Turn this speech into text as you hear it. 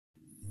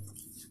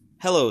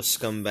Hello,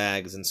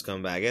 scumbags and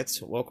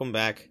scumbagettes. Welcome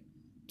back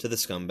to the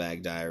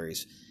Scumbag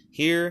Diaries.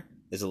 Here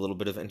is a little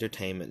bit of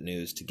entertainment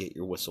news to get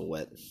your whistle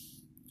wet.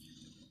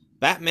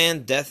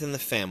 Batman Death in the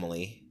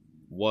Family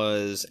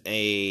was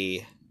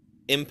a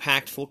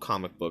impactful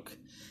comic book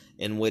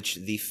in which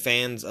the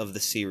fans of the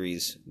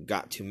series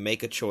got to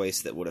make a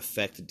choice that would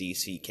affect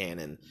DC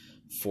canon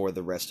for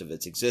the rest of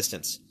its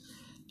existence.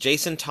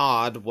 Jason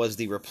Todd was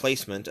the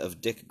replacement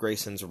of Dick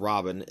Grayson's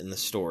Robin in the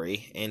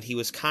story, and he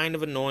was kind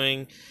of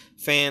annoying.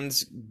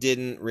 Fans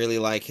didn't really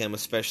like him,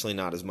 especially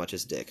not as much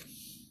as Dick.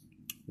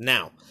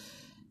 Now,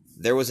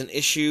 there was an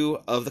issue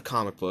of the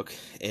comic book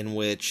in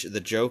which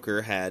the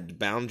Joker had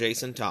bound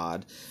Jason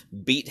Todd,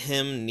 beat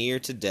him near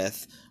to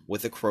death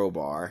with a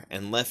crowbar,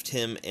 and left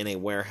him in a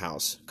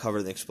warehouse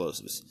covered in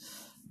explosives.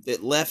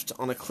 It left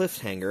on a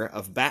cliffhanger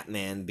of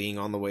Batman being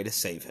on the way to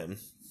save him.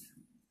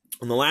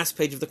 On the last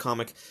page of the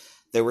comic,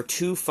 there were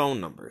 2 phone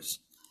numbers,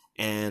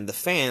 and the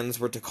fans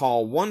were to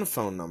call one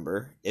phone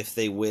number if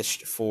they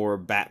wished for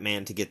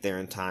Batman to get there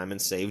in time and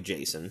save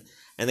Jason,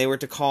 and they were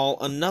to call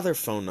another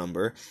phone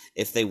number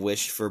if they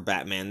wished for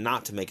Batman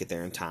not to make it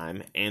there in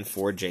time and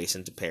for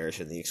Jason to perish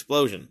in the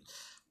explosion.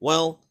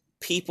 Well,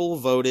 people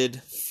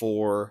voted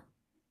for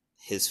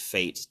his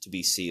fate to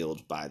be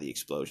sealed by the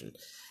explosion,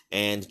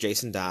 and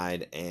Jason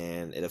died,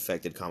 and it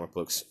affected comic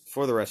books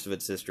for the rest of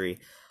its history.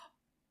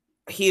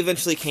 He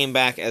eventually came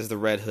back as the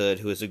Red Hood,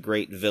 who is a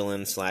great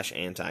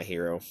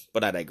villain/anti-hero,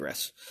 but I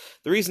digress.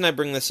 The reason I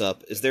bring this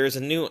up is there is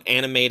a new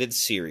animated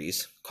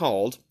series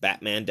called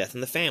Batman Death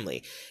in the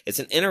Family. It's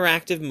an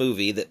interactive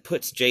movie that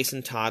puts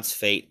Jason Todd's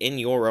fate in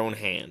your own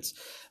hands,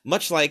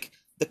 much like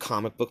the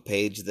comic book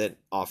page that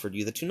offered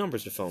you the 2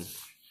 numbers to phone.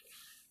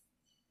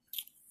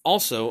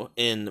 Also,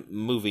 in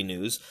movie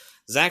news,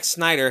 Zack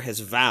Snyder has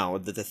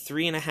vowed that the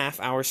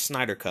 3.5-hour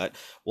Snyder Cut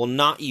will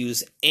not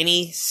use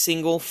any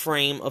single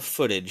frame of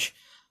footage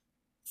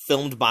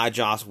filmed by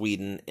Joss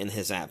Whedon in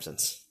his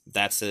absence.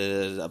 That's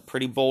a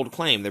pretty bold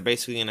claim. They're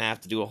basically going to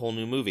have to do a whole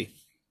new movie.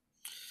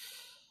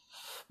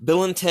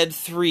 Bill and Ted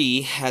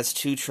 3 has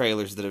 2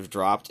 trailers that have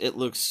dropped. It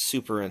looks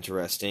super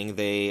interesting.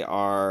 They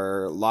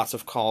are lots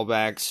of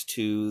callbacks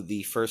to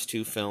the first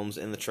 2 films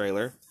in the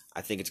trailer.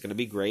 I think it's going to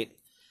be great.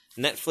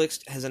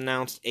 Netflix has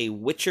announced a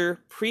Witcher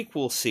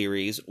prequel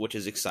series, which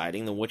is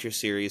exciting. The Witcher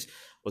series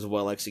was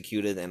well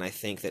executed, and I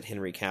think that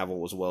Henry Cavill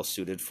was well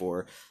suited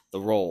for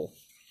the role.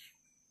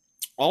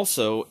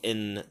 Also,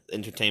 in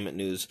entertainment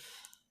news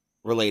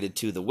related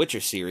to the Witcher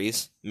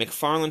series,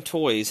 McFarlane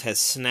Toys has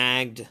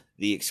snagged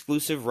the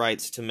exclusive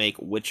rights to make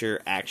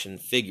Witcher action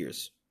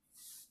figures.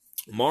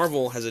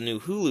 Marvel has a new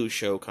Hulu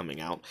show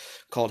coming out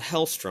called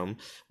Hellstrom,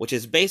 which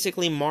is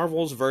basically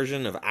Marvel's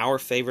version of our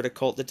favorite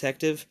occult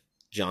detective,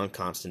 John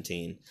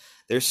Constantine.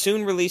 They're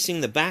soon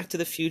releasing the Back to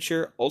the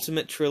Future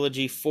Ultimate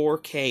Trilogy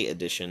 4K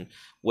edition,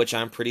 which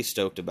I'm pretty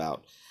stoked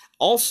about.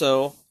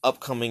 Also,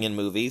 upcoming in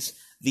movies,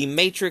 The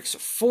Matrix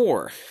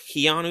 4.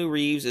 Keanu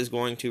Reeves is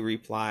going to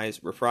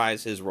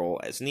reprise his role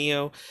as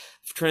Neo.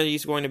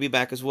 Trinity's going to be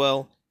back as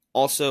well.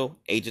 Also,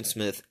 Agent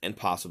Smith and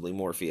possibly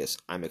Morpheus.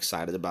 I'm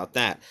excited about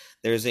that.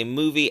 There's a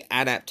movie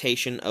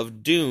adaptation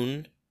of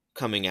Dune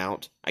coming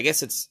out. I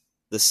guess it's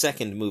the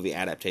second movie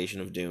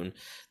adaptation of Dune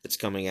that's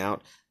coming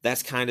out.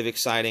 That's kind of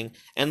exciting.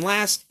 And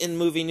last in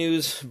movie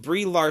news,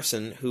 Brie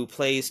Larson, who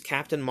plays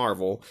Captain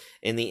Marvel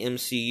in the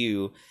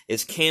MCU,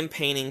 is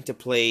campaigning to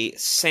play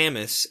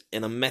Samus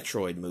in a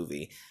Metroid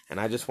movie. And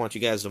I just want you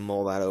guys to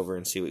mull that over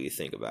and see what you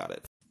think about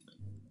it.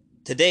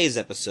 Today's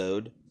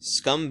episode,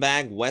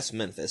 Scumbag West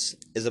Memphis,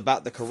 is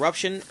about the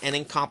corruption and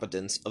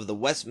incompetence of the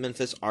West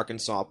Memphis,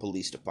 Arkansas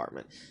Police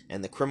Department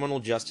and the criminal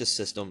justice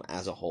system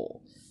as a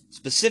whole.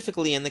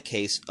 Specifically in the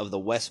case of the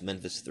West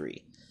Memphis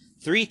 3.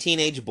 3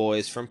 teenage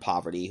boys from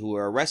poverty who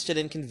were arrested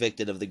and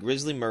convicted of the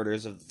grisly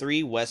murders of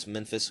 3 West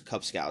Memphis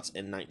Cub Scouts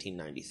in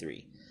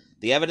 1993.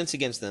 The evidence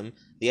against them,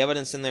 the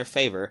evidence in their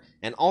favor,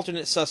 and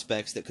alternate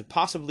suspects that could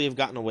possibly have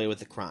gotten away with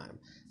the crime.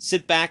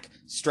 Sit back,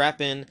 strap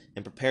in,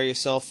 and prepare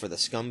yourself for the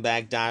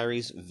Scumbag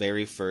Diaries'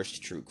 very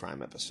first true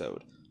crime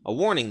episode. A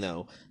warning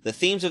though, the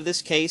themes of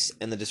this case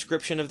and the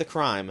description of the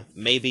crime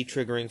may be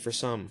triggering for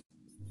some.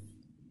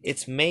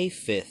 It's May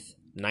 5th,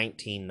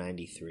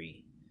 1993.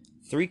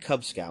 3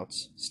 Cub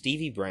Scouts,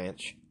 Stevie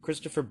Branch,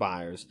 Christopher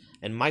Byers,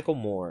 and Michael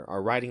Moore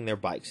are riding their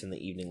bikes in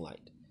the evening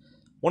light.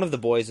 One of the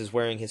boys is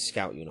wearing his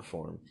scout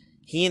uniform.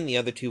 He and the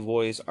other 2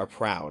 boys are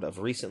proud of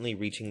recently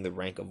reaching the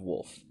rank of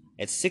wolf.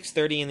 At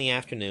 6:30 in the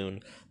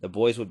afternoon, the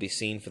boys would be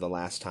seen for the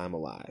last time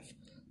alive.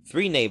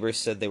 3 neighbors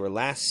said they were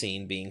last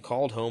seen being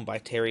called home by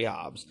Terry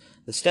Hobbs,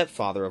 the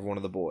stepfather of one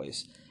of the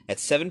boys. At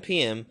 7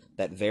 p.m.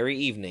 that very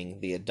evening,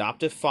 the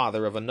adoptive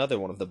father of another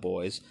one of the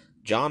boys,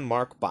 John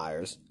Mark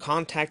Byers,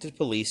 contacted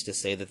police to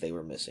say that they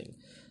were missing.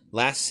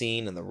 Last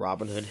seen in the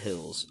Robin Hood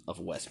Hills of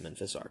West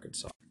Memphis,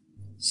 Arkansas.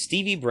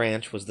 Stevie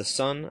Branch was the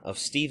son of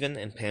Stephen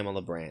and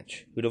Pamela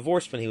Branch, who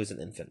divorced when he was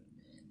an infant.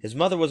 His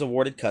mother was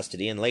awarded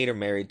custody and later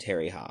married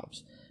Terry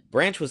Hobbs.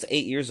 Branch was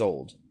 8 years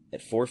old.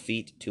 At 4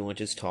 feet, 2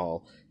 inches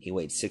tall, he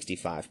weighed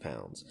 65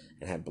 pounds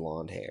and had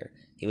blonde hair.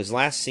 He was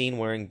last seen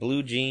wearing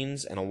blue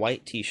jeans and a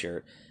white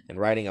t-shirt and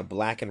riding a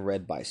black and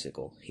red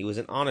bicycle. He was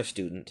an honor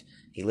student.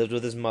 He lived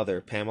with his mother,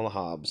 Pamela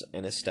Hobbs,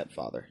 and his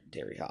stepfather,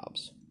 Terry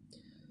Hobbs.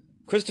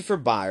 Christopher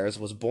Byers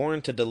was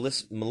born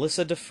to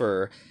Melissa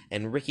Defer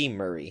and Ricky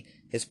Murray.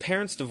 His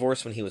parents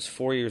divorced when he was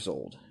 4 years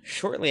old.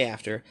 Shortly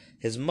after,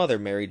 his mother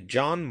married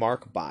John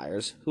Mark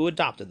Byers, who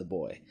adopted the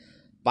boy.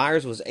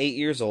 Byers was 8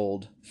 years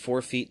old,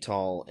 4 feet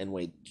tall, and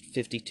weighed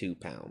 52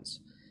 pounds.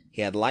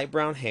 He had light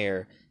brown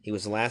hair. He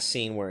was last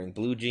seen wearing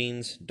blue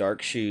jeans,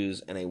 dark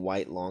shoes, and a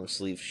white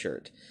long-sleeved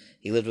shirt.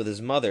 He lived with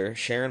his mother,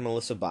 Sharon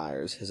Melissa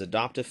Byers, his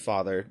adoptive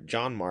father,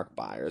 John Mark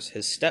Byers,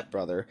 his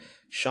stepbrother,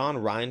 Sean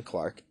Ryan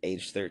Clark,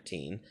 aged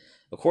 13.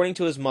 According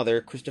to his mother,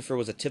 Christopher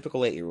was a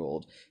typical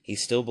 8-year-old. He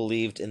still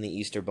believed in the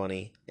Easter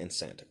Bunny and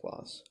Santa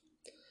Claus.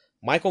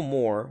 Michael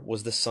Moore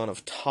was the son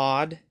of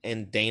Todd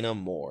and Dana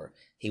Moore.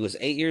 He was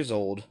 8 years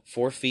old,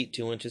 4 feet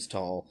 2 inches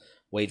tall,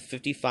 weighed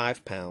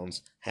 55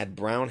 pounds, had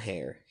brown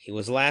hair. He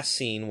was last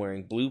seen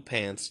wearing blue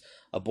pants,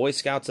 a Boy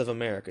Scouts of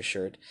America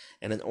shirt,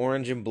 and an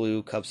orange and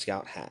blue Cub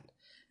Scout hat,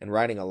 and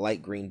riding a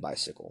light green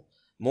bicycle.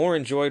 Moore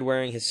enjoyed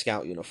wearing his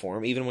scout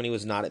uniform, even when he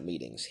was not at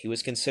meetings. He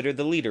was considered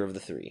the leader of the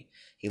three.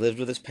 He lived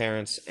with his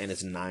parents and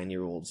his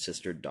 9-year-old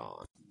sister,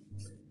 Dawn.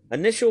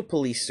 Initial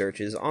police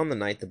searches on the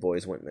night the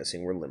boys went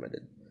missing were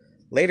limited.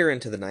 Later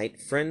into the night,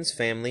 friends,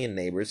 family, and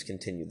neighbors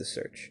continued the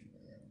search.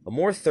 A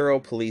more thorough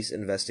police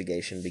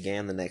investigation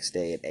began the next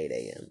day at 8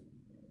 a.m.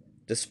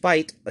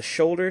 Despite a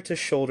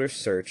shoulder-to-shoulder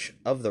search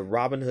of the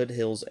Robin Hood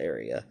Hills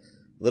area,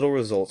 little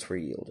results were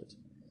yielded.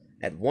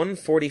 At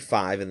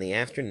 1:45 in the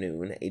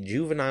afternoon, a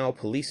juvenile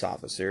police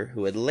officer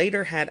who had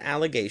later had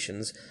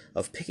allegations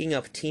of picking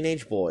up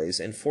teenage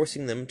boys and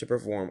forcing them to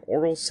perform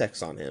oral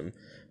sex on him,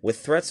 with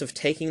threats of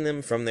taking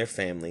them from their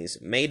families,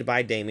 made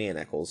by Damien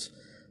Eccles,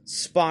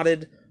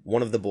 spotted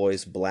one of the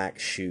boys' black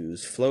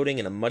shoes floating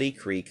in a muddy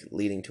creek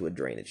leading to a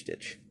drainage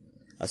ditch.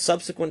 A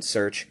subsequent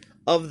search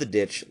of the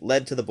ditch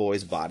led to the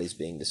boys' bodies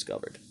being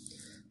discovered.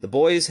 The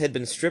boys had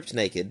been stripped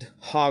naked,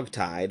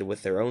 hog-tied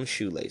with their own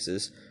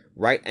shoelaces,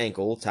 right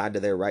ankle tied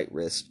to their right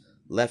wrist,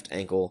 left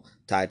ankle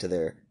tied to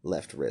their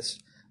left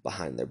wrist,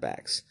 behind their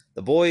backs.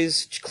 The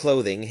boys'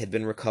 clothing had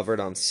been recovered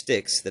on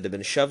sticks that had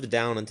been shoved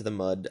down into the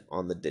mud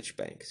on the ditch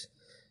banks.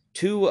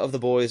 2 of the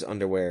boys'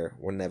 underwear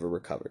were never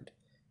recovered.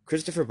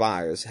 Christopher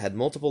Byers had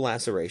multiple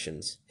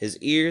lacerations. His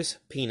ears,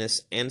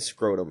 penis, and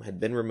scrotum had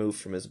been removed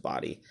from his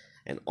body,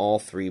 and all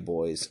 3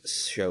 boys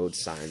showed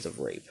signs of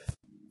rape.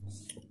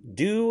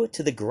 Due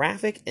to the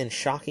graphic and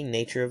shocking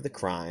nature of the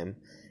crime,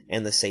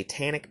 and the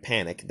satanic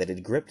panic that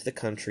had gripped the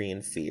country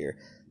in fear,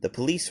 the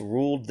police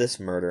ruled this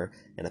murder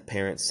an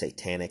apparent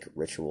satanic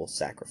ritual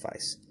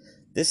sacrifice.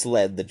 This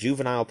led the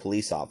juvenile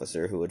police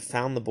officer who had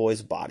found the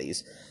boys'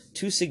 bodies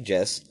to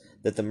suggest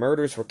that the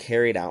murders were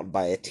carried out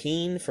by a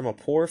teen from a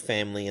poor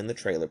family in the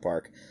trailer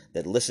park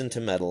that listened to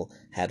metal,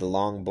 had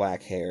long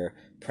black hair,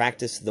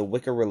 practiced the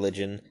Wicca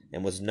religion,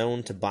 and was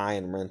known to buy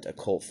and rent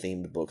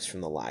occult-themed books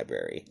from the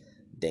library,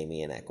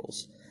 Damien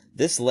Eccles.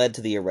 This led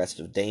to the arrest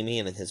of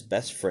Damien and his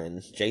best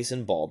friend,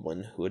 Jason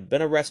Baldwin, who had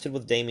been arrested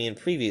with Damien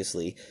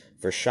previously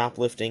for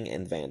shoplifting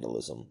and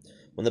vandalism.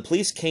 When the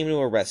police came to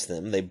arrest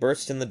them, they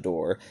burst in the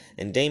door,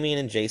 and Damien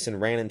and Jason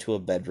ran into a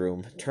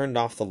bedroom, turned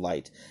off the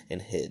light,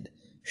 and hid.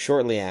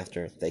 Shortly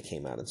after, they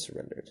came out and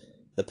surrendered.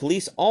 The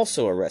police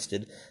also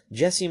arrested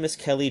Jesse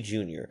Miskelly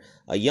Jr.,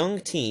 a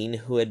young teen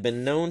who had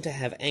been known to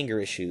have anger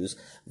issues,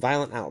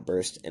 violent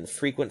outbursts, and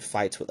frequent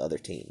fights with other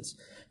teens,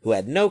 who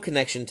had no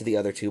connection to the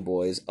other 2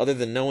 boys other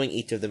than knowing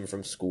each of them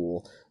from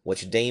school,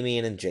 which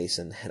Damien and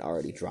Jason had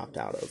already dropped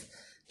out of.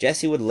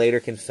 Jesse would later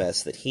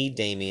confess that he,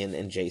 Damien,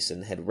 and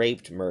Jason had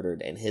raped,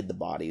 murdered, and hid the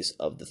bodies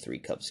of the 3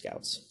 Cub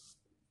Scouts.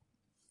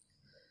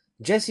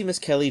 Jesse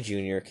Miskelly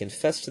Jr.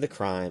 confessed to the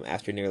crime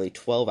after nearly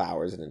 12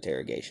 hours in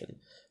interrogation,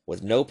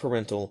 with no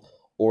parental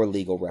or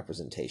legal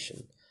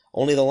representation.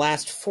 Only the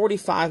last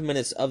 45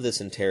 minutes of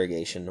this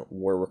interrogation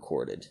were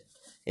recorded.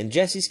 In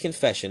Jesse's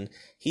confession,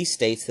 he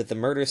states that the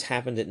murders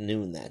happened at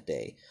noon that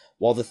day,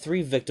 while the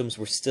 3 victims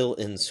were still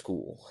in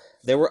school.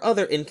 There were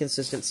other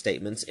inconsistent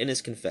statements in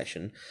his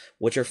confession,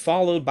 which are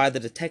followed by the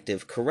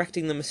detective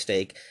correcting the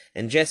mistake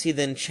and Jesse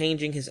then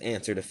changing his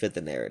answer to fit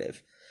the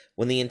narrative.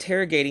 When the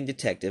interrogating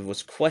detective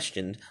was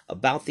questioned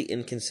about the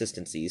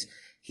inconsistencies,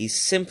 he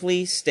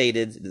simply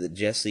stated that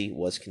Jesse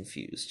was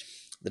confused.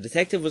 The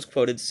detective was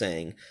quoted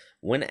saying,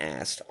 when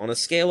asked, on a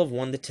scale of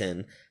 1 to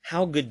 10,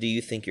 how good do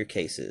you think your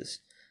case is?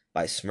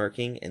 By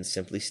smirking and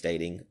simply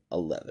stating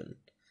 11.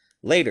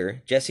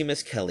 Later, Jesse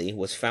Miskelly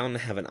was found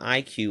to have an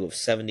IQ of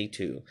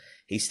 72.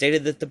 He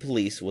stated that the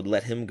police would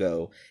let him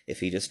go if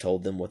he just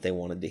told them what they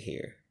wanted to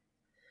hear.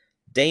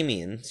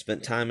 Damien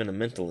spent time in a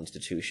mental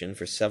institution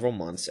for several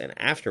months and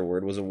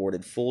afterward was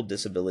awarded full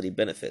disability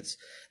benefits.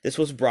 This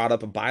was brought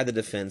up by the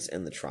defense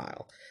in the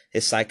trial.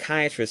 His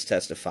psychiatrist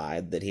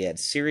testified that he had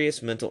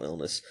serious mental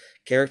illness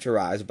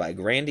characterized by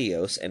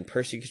grandiose and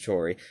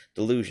persecutory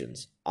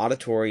delusions,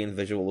 auditory and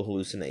visual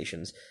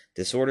hallucinations,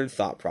 disordered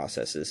thought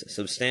processes,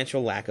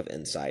 substantial lack of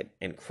insight,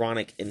 and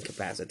chronic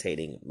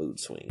incapacitating mood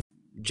swings.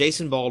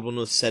 Jason Baldwin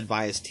was said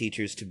by his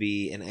teachers to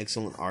be an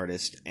excellent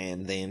artist,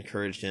 and they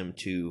encouraged him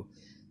to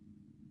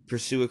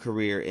pursue a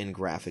career in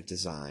graphic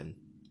design.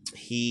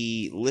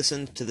 He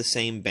listened to the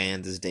same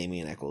band as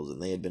Damien Echols,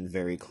 and they had been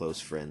very close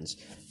friends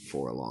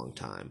for a long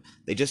time.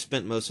 They just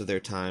spent most of their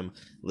time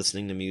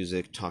listening to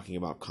music, talking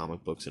about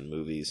comic books and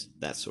movies,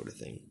 that sort of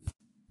thing.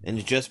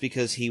 And just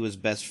because he was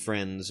best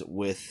friends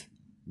with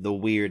the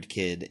weird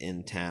kid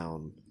in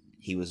town,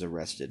 he was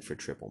arrested for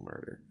triple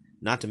murder.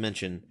 Not to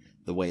mention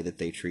the way that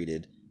they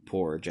treated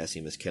poor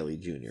Jesse Misskelley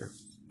Jr.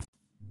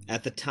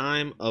 At the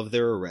time of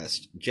their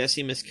arrest,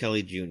 Jesse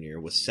Misskelley Jr.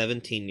 was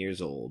 17 years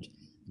old,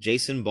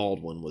 Jason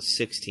Baldwin was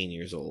 16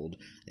 years old,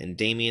 and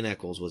Damien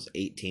Echols was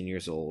 18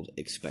 years old,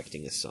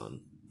 expecting a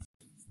son.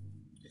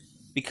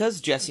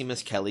 Because Jesse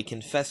Misskelley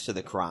confessed to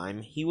the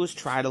crime, he was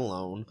tried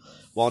alone,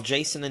 while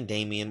Jason and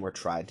Damien were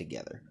tried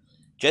together.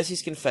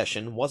 Jesse's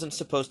confession wasn't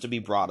supposed to be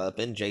brought up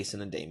in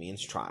Jason and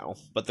Damien's trial,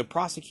 but the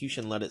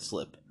prosecution let it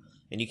slip,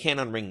 and you can't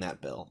unring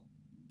that bell.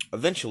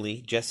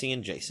 Eventually, Jesse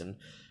and Jason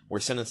were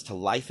sentenced to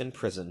life in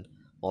prison,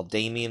 while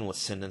Damien was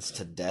sentenced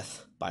to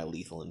death by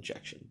lethal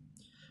injection.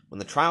 When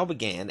the trial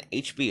began,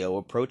 HBO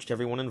approached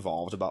everyone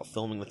involved about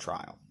filming the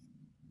trial.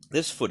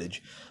 This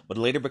footage would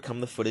later become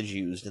the footage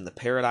used in the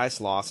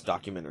Paradise Lost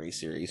documentary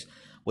series,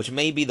 which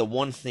may be the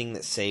one thing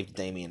that saved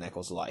Damien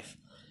Echols' life.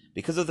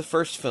 Because of the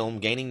first film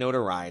gaining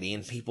notoriety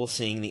and people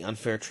seeing the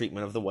unfair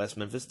treatment of the West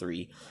Memphis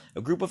Three,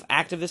 a group of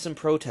activists and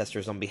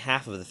protesters on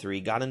behalf of the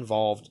Three got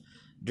involved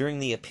during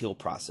the appeal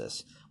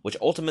process, which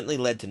ultimately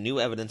led to new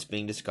evidence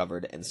being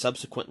discovered and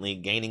subsequently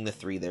gaining the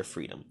Three their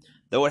freedom,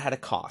 though it had a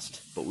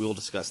cost, but we will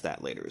discuss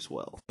that later as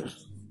well.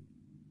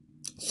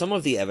 Some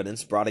of the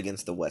evidence brought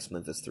against the West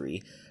Memphis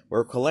Three were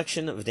a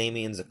collection of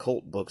Damien's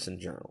occult books and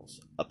journals,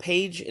 a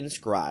page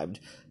inscribed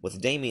with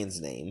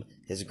Damien's name,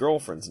 his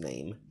girlfriend's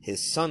name,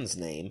 his son's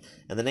name,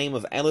 and the name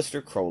of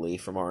Aleister Crowley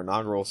from our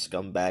inaugural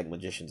Scumbag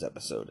Magicians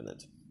episode in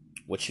it,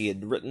 which he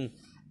had written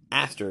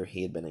after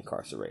he had been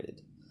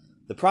incarcerated.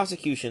 The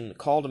prosecution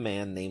called a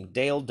man named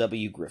Dale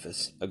W.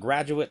 Griffiths, a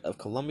graduate of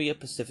Columbia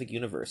Pacific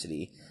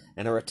University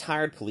and a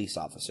retired police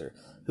officer,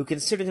 who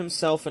considered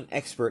himself an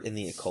expert in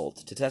the occult,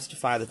 to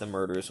testify that the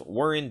murders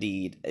were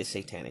indeed a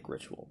satanic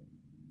ritual.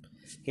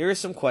 Here are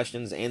some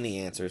questions and the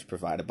answers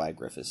provided by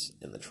Griffiths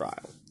in the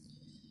trial.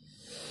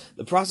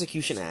 The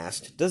prosecution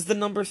asked, "Does the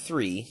number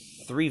three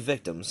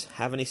victims,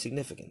 have any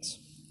significance?"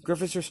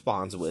 Griffiths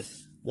responds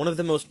with, "One of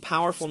the most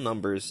powerful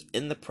numbers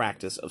in the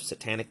practice of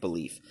satanic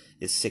belief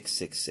is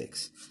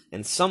 666,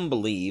 and some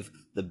believe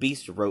the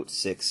beast wrote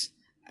 6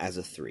 as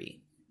a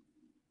 3.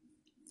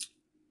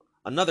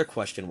 Another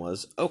question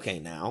was, okay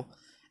now,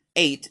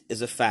 8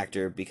 is a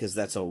factor because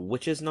that's a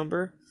witch's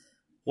number.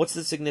 What's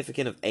the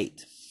significance of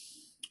 8?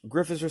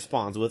 Griffiths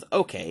responds with,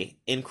 okay,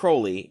 in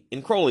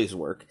Crowley's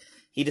work,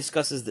 he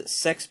discusses that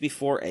sex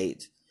before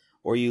 8,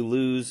 or you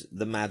lose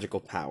the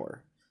magical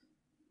power.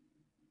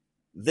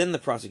 Then the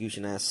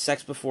prosecution asks,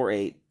 sex before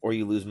 8, or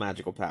you lose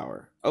magical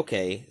power.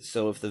 Okay,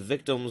 so if the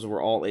victims were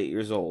all 8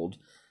 years old,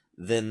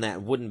 then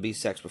that wouldn't be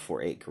sex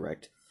before 8,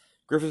 correct?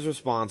 Griffiths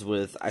responds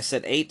with, I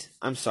said 8,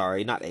 I'm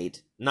sorry, not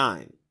 8,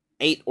 9,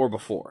 8 or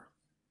before.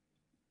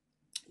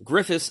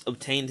 Griffiths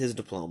obtained his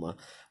diploma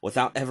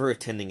without ever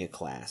attending a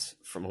class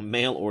from a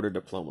mail-order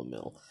diploma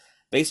mill.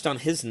 Based on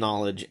his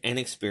knowledge and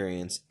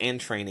experience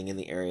and training in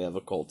the area of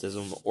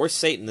occultism or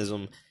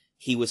Satanism,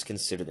 he was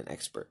considered an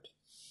expert.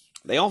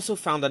 They also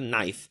found a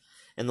knife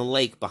in the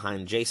lake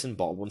behind Jason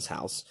Baldwin's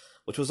house,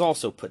 which was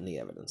also put in the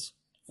evidence.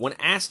 When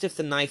asked if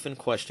the knife in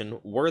question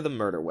were the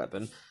murder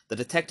weapon, the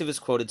detective is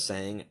quoted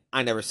saying,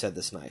 I never said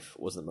this knife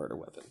was the murder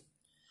weapon.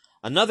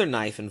 Another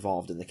knife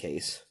involved in the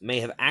case may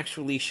have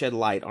actually shed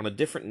light on a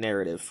different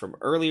narrative from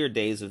earlier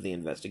days of the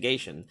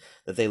investigation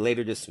that they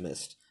later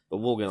dismissed, but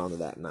we'll get onto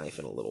that knife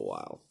in a little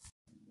while.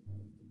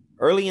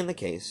 Early in the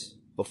case,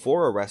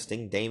 before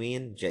arresting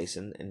Damien,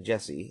 Jason, and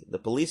Jesse, the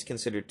police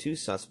considered 2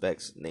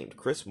 suspects named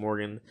Chris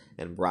Morgan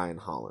and Brian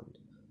Holland.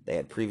 They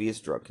had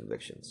previous drug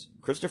convictions.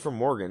 Christopher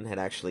Morgan had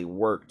actually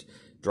worked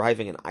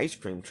driving an ice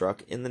cream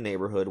truck in the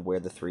neighborhood where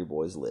the 3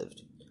 boys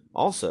lived.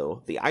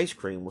 Also, the ice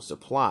cream was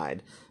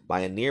supplied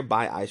by a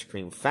nearby ice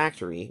cream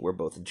factory where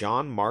both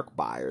John Mark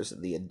Byers,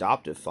 the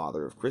adoptive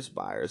father of Chris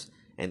Byers,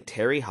 and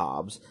Terry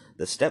Hobbs,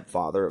 the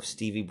stepfather of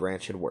Stevie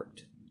Branch, had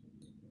worked.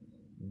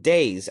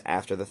 Days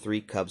after the 3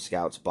 Cub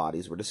Scouts'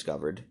 bodies were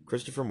discovered,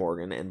 Christopher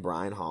Morgan and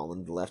Brian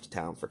Holland left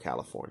town for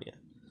California.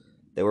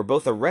 They were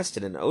both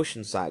arrested in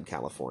Oceanside,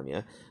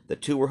 California. The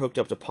 2 were hooked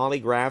up to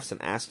polygraphs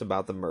and asked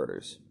about the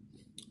murders.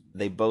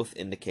 They both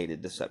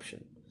indicated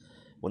deception.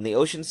 When the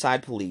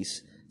Oceanside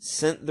police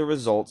sent the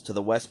results to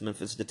the West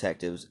Memphis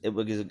detectives, it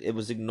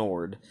was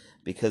ignored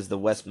because the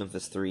West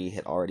Memphis 3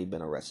 had already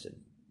been arrested.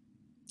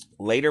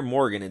 Later,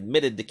 Morgan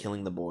admitted to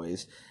killing the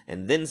boys,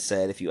 and then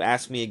said, if you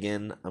ask me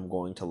again, I'm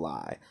going to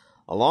lie.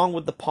 Along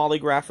with the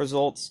polygraph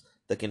results,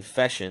 the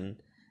confession,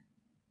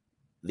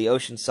 the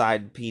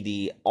Oceanside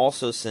PD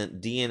also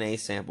sent DNA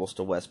samples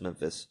to West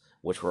Memphis,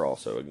 which were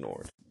also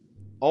ignored.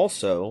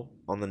 Also,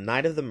 on the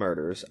night of the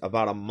murders,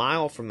 about a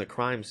mile from the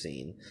crime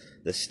scene,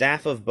 the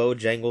staff of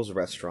Bojangles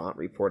restaurant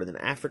reported an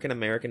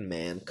African-American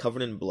man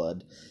covered in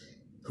blood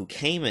who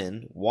came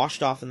in,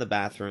 washed off in the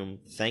bathroom,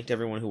 thanked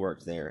everyone who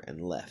worked there, and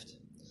left.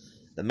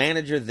 The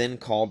manager then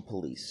called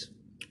police.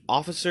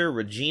 Officer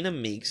Regina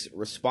Meeks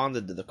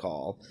responded to the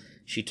call.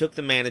 She took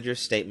the manager's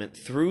statement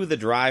through the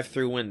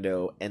drive-thru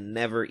window and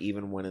never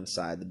even went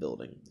inside the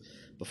building.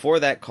 Before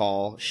that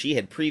call, she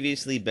had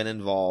previously been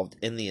involved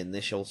in the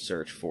initial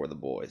search for the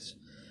boys.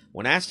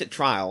 When asked at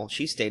trial,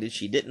 she stated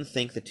she didn't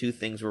think the two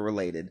things were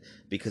related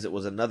because it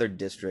was another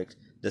district,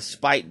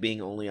 despite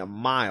being only a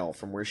mile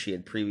from where she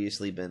had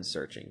previously been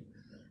searching.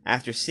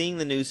 After seeing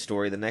the news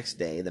story the next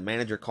day, the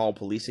manager called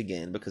police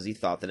again because he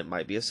thought that it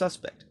might be a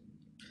suspect.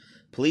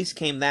 Police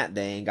came that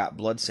day and got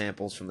blood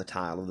samples from the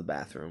tile of the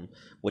bathroom,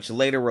 which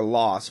later were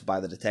lost by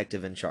the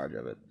detective in charge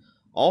of it.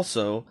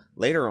 Also,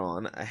 later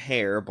on, a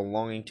hair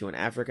belonging to an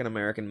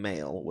African-American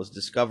male was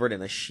discovered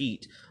in a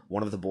sheet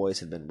one of the boys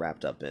had been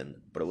wrapped up in,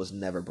 but it was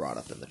never brought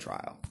up in the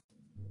trial.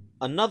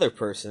 Another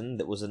person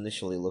that was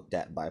initially looked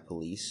at by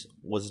police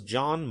was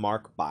John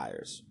Mark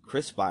Byers,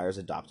 Chris Byers'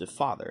 adoptive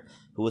father,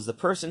 who was the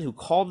person who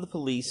called the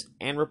police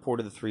and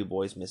reported the three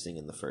boys missing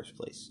in the first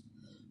place.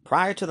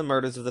 Prior to the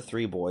murders of the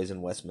three boys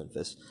in West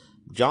Memphis,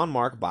 John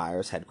Mark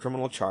Byers had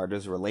criminal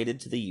charges related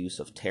to the use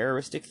of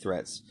terroristic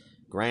threats,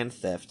 grand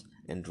theft,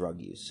 and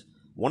drug use.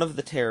 One of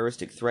the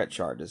terroristic threat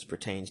charges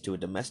pertains to a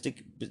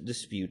domestic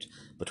dispute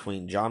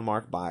between John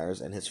Mark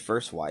Byers and his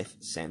first wife,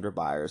 Sandra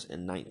Byers,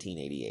 in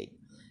 1988.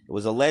 It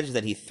was alleged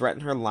that he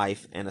threatened her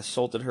life and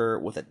assaulted her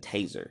with a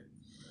taser.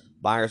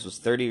 Byers was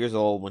 30 years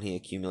old when he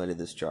accumulated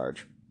this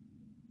charge,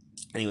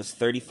 and he was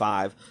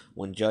 35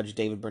 when Judge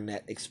David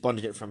Burnett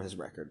expunged it from his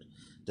record.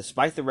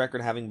 Despite the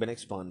record having been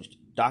expunged,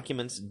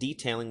 documents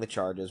detailing the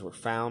charges were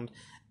found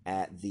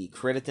at the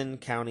Crittenden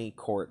County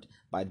Court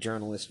by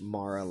journalist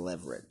Mara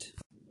Leverett.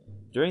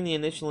 During the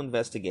initial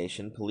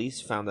investigation,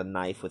 police found a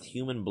knife with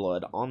human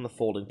blood on the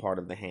folding part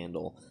of the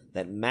handle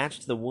that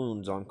matched the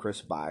wounds on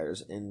Chris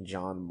Byers in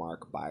John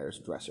Mark Byers'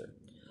 dresser.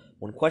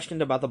 When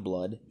questioned about the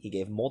blood, he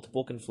gave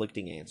multiple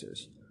conflicting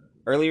answers.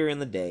 Earlier in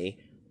the day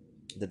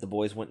that the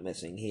boys went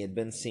missing, he had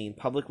been seen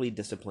publicly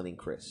disciplining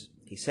Chris.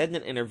 He said in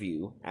an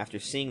interview, after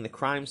seeing the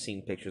crime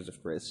scene pictures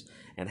of Chris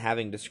and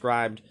having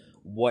described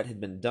what had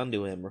been done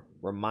to him,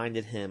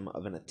 reminded him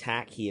of an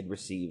attack he had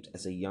received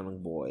as a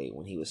young boy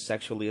when he was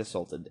sexually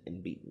assaulted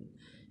and beaten.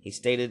 He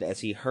stated as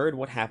he heard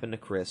what happened to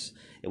Chris,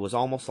 it was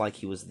almost like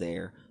he was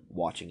there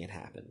watching it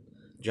happen.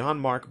 John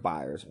Mark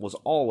Byers was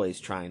always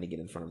trying to get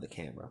in front of the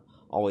camera,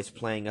 always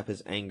playing up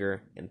his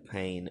anger and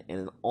pain in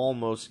an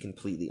almost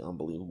completely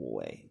unbelievable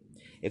way.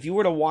 If you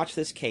were to watch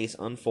this case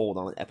unfold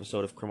on an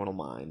episode of Criminal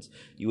Minds,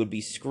 you would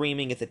be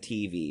screaming at the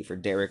TV for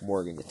Derek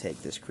Morgan to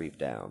take this creep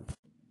down.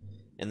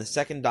 In the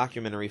second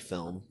documentary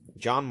film,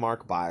 John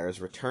Mark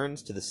Byers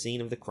returns to the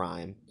scene of the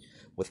crime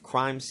with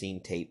crime scene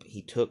tape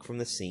he took from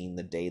the scene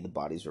the day the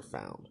bodies were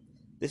found.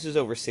 This is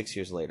over 6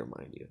 years later,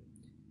 mind you.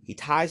 He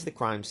ties the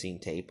crime scene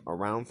tape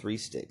around 3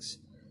 sticks,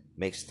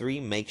 makes 3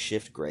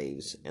 makeshift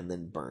graves, and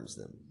then burns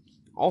them.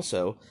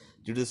 Also,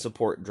 due to the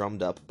support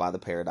drummed up by the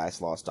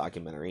Paradise Lost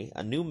documentary,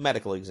 a new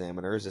medical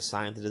examiner is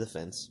assigned to the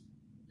defense,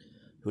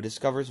 who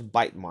discovers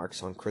bite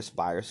marks on Chris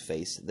Byers'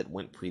 face that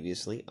went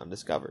previously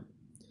undiscovered.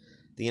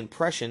 The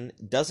impression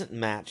doesn't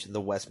match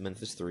the West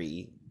Memphis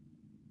 3,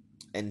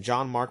 and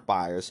John Mark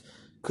Byers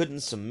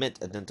couldn't submit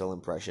a dental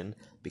impression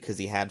because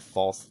he had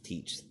false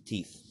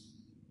teeth,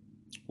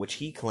 which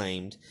he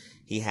claimed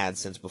he had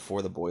since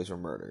before the boys were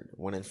murdered,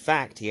 when in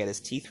fact he had his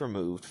teeth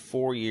removed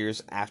 4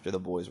 years after the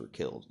boys were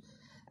killed.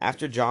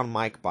 After John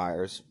Mike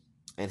Byers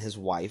and his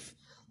wife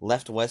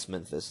left West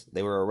Memphis,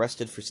 they were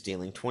arrested for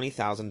stealing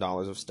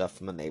 $20,000 of stuff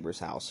from a neighbor's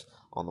house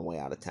on the way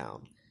out of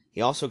town.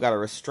 He also got a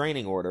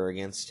restraining order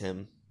against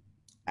him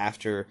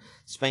after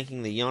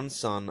spanking the young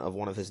son of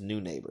one of his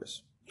new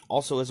neighbors.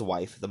 Also, his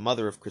wife, the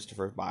mother of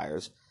Christopher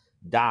Byers,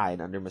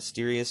 died under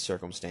mysterious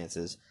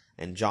circumstances,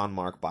 and John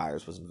Mark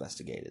Byers was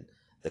investigated.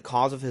 The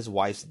cause of his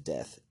wife's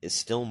death is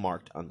still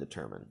marked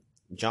undetermined.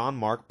 John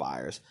Mark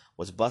Byers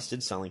was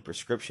busted selling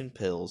prescription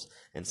pills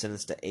and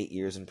sentenced to 8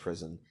 years in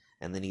prison,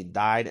 and then he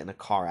died in a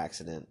car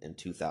accident in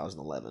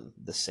 2011,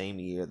 the same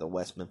year the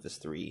West Memphis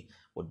 3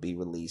 would be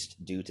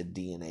released due to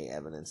DNA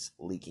evidence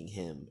linking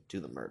him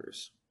to the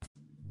murders.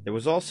 There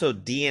was also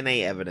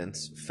DNA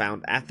evidence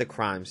found at the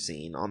crime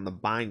scene on the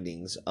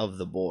bindings of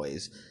the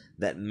boys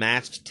that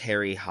matched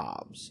Terry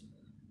Hobbs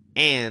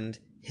and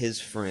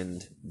his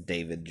friend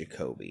David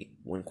Jacoby.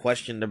 When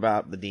questioned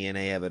about the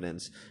DNA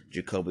evidence,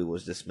 Jacoby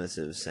was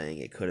dismissive, saying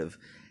it could have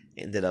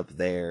ended up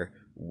there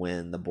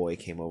when the boy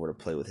came over to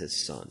play with his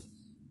son.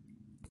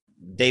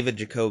 David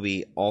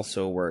Jacoby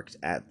also worked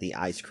at the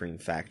ice cream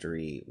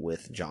factory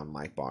with John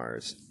Mike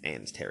Byers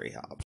and Terry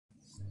Hobbs.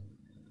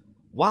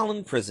 While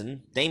in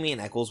prison, Damien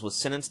Echols was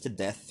sentenced to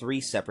death 3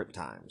 separate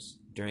times.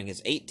 During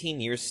his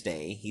 18-year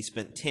stay, he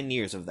spent 10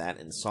 years of that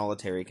in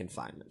solitary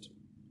confinement.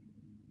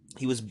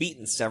 He was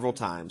beaten several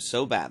times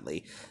so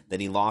badly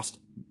that he lost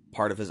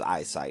part of his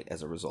eyesight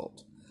as a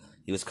result.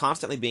 He was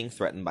constantly being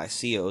threatened by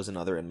COs and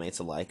other inmates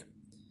alike.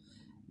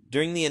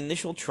 During the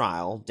initial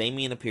trial,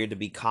 Damien appeared to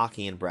be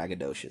cocky and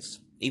braggadocious.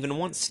 even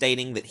once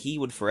stating that he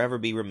would forever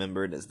be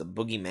remembered as the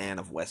boogeyman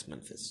of West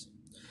Memphis,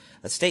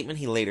 a statement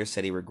he later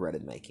said he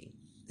regretted making.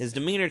 His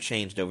demeanor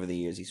changed over the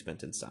years he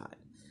spent inside.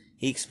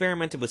 He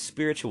experimented with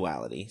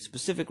spirituality,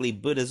 specifically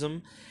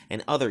Buddhism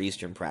and other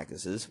Eastern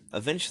practices,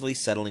 eventually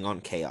settling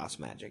on chaos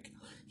magic.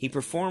 He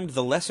performed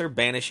the lesser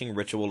banishing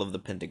ritual of the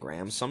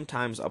pentagram,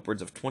 sometimes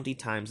upwards of 20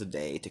 times a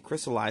day, to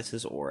crystallize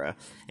his aura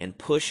and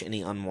push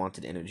any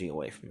unwanted energy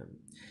away from him.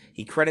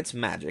 He credits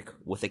magic,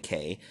 with a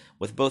K,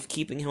 with both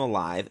keeping him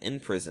alive in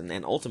prison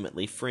and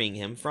ultimately freeing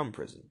him from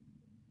prison.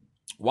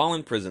 While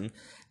in prison,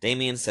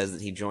 Damien says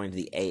that he joined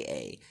the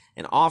AA,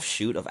 an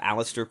offshoot of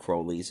Aleister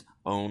Crowley's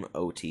own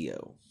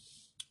OTO.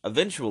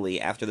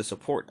 Eventually, after the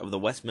support of the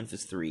West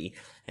Memphis Three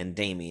and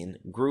Damien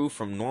grew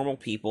from normal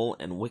people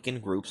and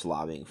Wiccan groups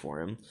lobbying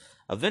for him,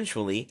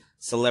 eventually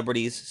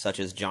celebrities such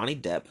as Johnny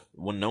Depp,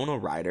 Winona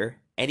Ryder,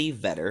 Eddie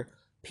Vedder,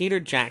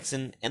 Peter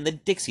Jackson, and the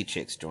Dixie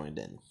Chicks joined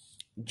in.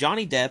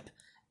 Johnny Depp,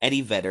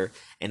 Eddie Vedder,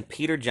 and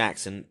Peter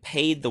Jackson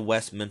paid the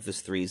West Memphis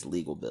Three's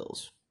legal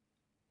bills.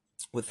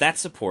 With that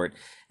support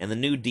and the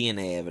new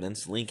DNA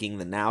evidence linking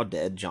the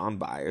now-dead John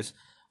Byers,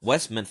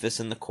 West Memphis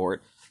and the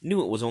court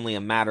knew it was only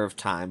a matter of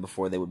time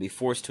before they would be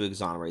forced to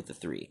exonerate the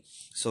three.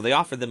 So they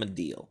offered them a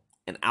deal,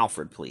 an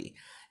Alfred plea,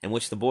 in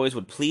which the boys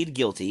would plead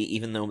guilty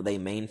even though they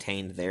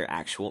maintained their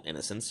actual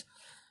innocence,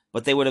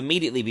 but they would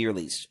immediately be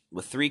released,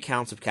 with 3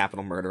 counts of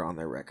capital murder on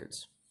their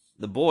records.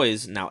 The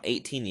boys, now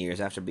 18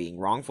 years after being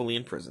wrongfully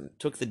imprisoned,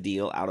 took the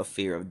deal out of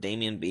fear of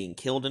Damien being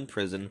killed in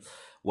prison,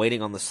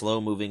 waiting on the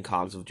slow-moving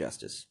cogs of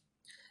justice.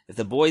 If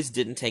the boys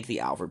didn't take the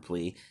Alfred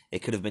plea, it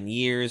could have been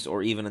years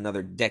or even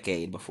another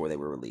decade before they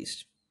were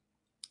released.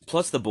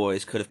 Plus, the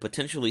boys could have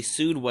potentially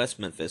sued West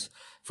Memphis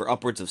for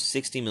upwards of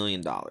 $60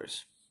 million.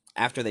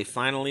 After they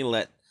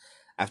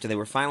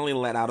were finally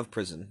let out of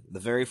prison,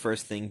 the very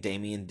first thing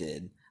Damien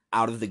did,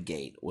 out of the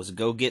gate, was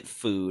go get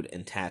food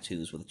and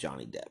tattoos with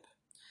Johnny Depp.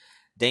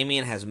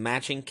 Damien has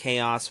matching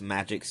chaos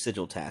magic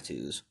sigil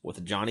tattoos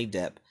with Johnny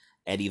Depp,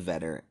 Eddie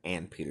Vedder,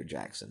 and Peter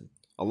Jackson,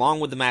 along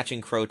with the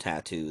matching crow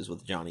tattoos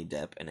with Johnny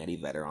Depp and Eddie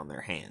Vedder on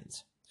their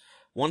hands.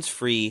 Once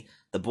free,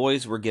 the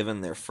boys were given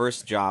their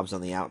first jobs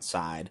on the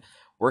outside,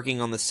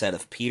 working on the set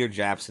of Peter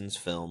Jackson's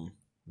film,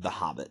 The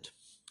Hobbit.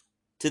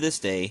 To this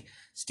day,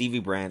 Stevie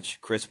Branch,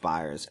 Chris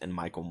Byers, and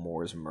Michael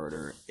Moore's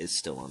murder is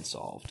still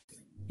unsolved.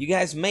 You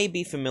guys may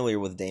be familiar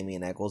with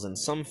Damien Echols in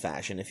some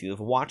fashion if you have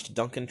watched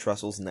Duncan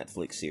Trussell's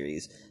Netflix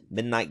series,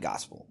 Midnight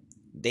Gospel.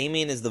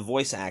 Damien is the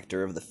voice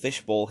actor of the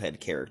fishbowl head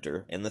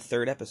character in the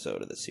 3rd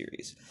episode of the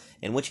series,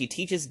 in which he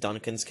teaches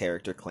Duncan's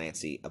character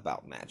Clancy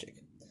about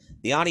magic.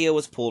 The audio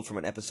was pulled from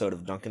an episode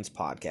of Duncan's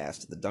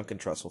podcast, The Duncan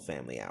Trussell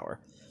Family Hour.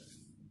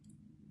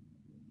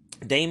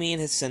 Damien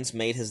has since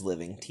made his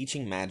living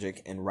teaching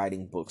magic and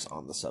writing books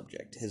on the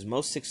subject, his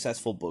most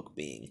successful book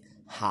being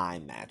High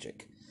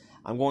Magic.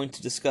 I'm going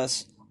to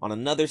discuss on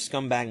another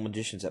Scumbag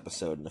Magicians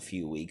episode in a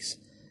few weeks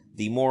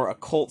the more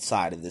occult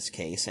side of this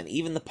case, and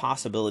even the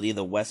possibility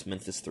the West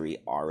Memphis Three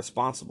are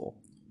responsible.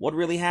 What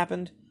really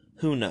happened?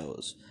 Who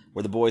knows?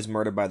 Were the boys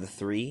murdered by the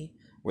Three?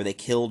 Were they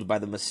killed by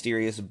the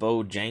mysterious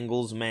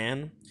Bojangles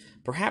man?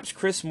 Perhaps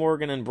Chris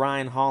Morgan and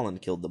Brian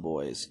Holland killed the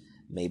boys.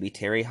 Maybe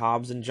Terry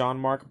Hobbs and John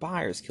Mark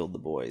Byers killed the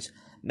boys.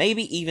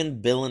 Maybe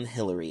even Bill and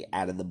Hillary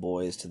added the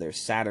boys to their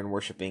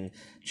Saturn-worshipping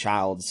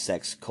child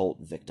sex cult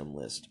victim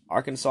list.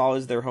 Arkansas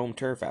is their home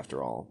turf,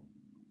 after all.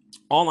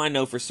 All I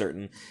know for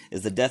certain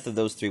is the death of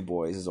those 3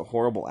 boys is a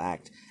horrible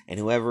act, and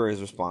whoever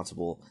is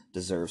responsible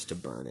deserves to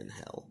burn in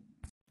hell.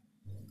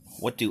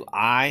 What do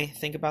I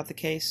think about the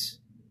case?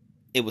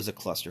 It was a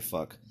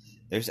clusterfuck.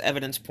 There's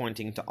evidence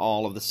pointing to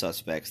all of the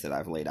suspects that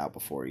I've laid out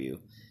before you.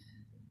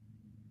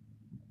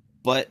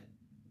 But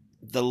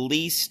the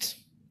least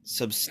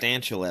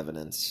substantial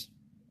evidence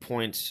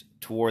points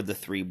toward the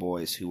 3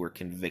 boys who were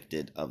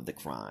convicted of the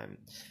crime,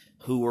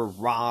 who were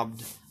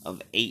robbed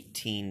of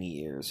 18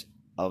 years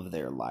of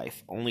their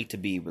life, only to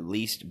be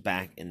released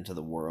back into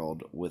the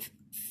world with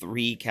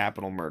 3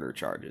 capital murder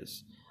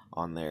charges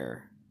on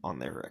their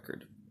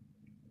record.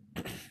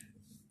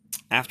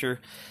 After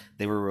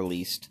they were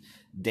released,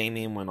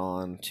 Damien went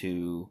on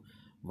to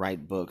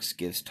write books,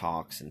 gives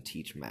talks, and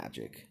teach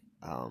magic.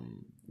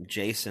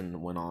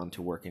 Jason went on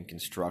to work in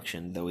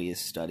construction. Though he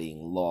is studying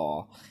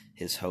law,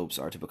 his hopes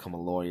are to become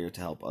a lawyer to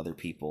help other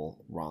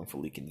people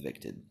wrongfully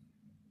convicted.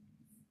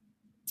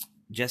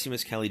 Jesse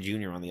Kelly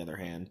Jr., on the other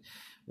hand,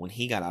 when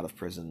he got out of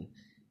prison,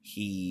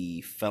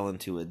 he fell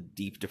into a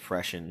deep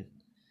depression.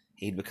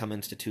 He'd become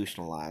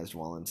institutionalized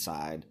while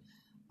inside.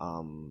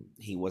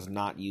 He was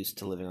not used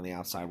to living on the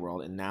outside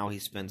world, and now he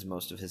spends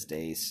most of his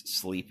days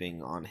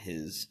sleeping on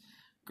his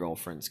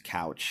girlfriend's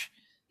couch.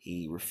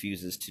 He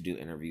refuses to do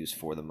interviews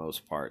for the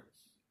most part.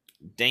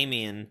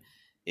 Damien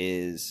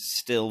is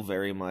still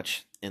very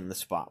much in the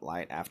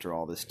spotlight after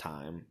all this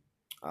time,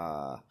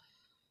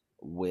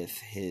 with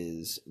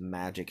his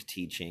magic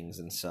teachings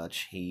and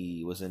such.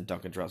 He was in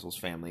Duncan Trussell's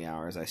Family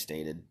Hour, as I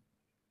stated.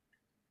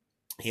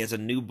 He has a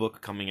new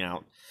book coming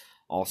out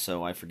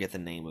also. I forget the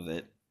name of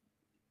it,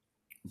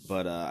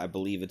 but I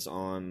believe it's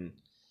on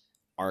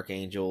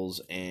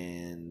archangels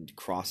and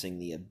crossing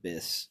the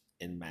abyss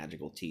in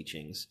magical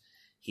teachings.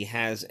 He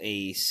has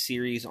a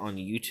series on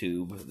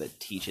YouTube that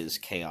teaches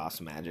chaos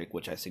magic,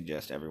 which I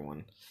suggest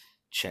everyone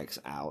checks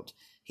out.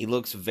 He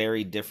looks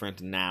very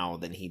different now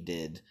than he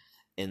did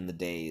in the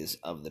days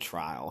of the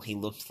trial. He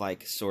looked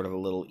like sort of a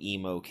little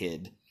emo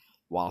kid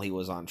while he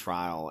was on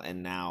trial,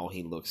 and now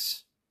he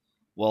looks,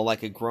 well,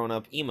 like a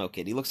grown-up emo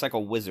kid. He looks like a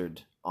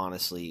wizard,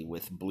 honestly,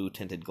 with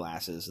blue-tinted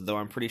glasses, though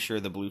I'm pretty sure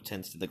the blue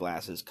tints to the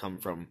glasses come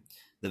from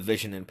the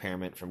vision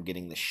impairment from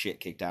getting the shit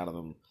kicked out of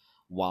him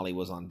while he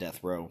was on death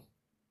row.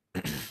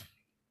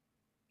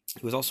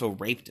 He was also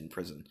raped in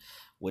prison,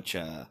 which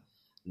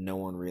no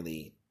one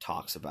really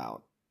talks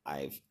about.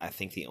 I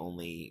think the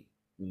only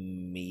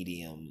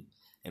medium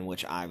in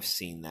which I've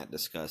seen that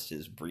discussed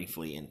is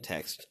briefly in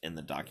text in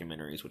the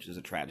documentaries, which is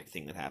a tragic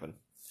thing that happened.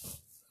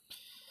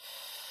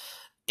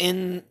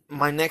 In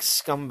my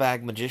next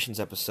Scumbag Magicians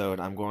episode,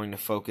 I'm going to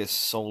focus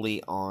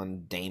solely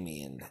on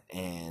Damien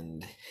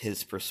and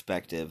his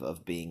perspective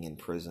of being in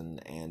prison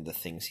and the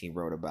things he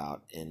wrote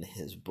about in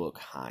his book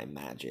High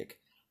Magic.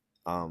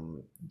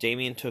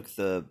 Damien took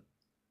the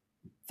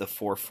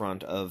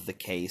forefront of the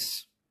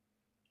case,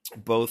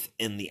 both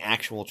in the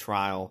actual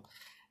trial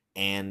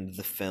and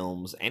the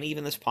films, and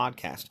even this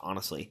podcast,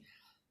 honestly.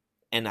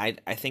 And I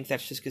think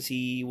that's just because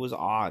he was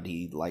odd.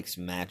 He likes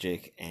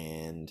magic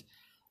and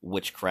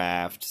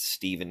witchcraft,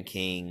 Stephen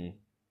King,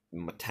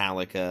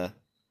 Metallica,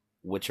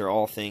 which are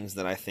all things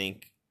that I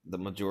think the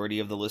majority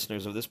of the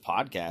listeners of this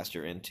podcast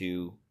are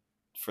into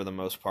for the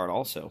most part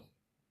also.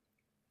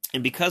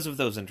 And because of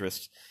those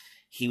interests,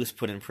 he was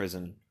put in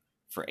prison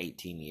for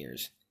 18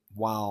 years,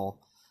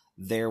 while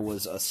there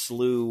was a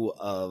slew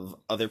of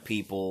other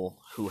people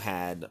who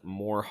had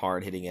more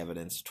hard-hitting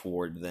evidence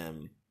toward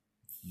them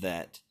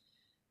that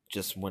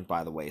just went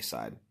by the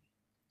wayside.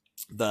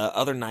 The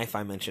other knife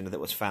I mentioned that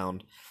was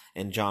found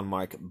in John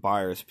Mike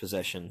Byers'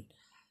 possession,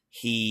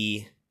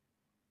 the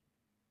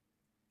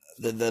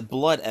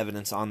blood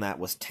evidence on that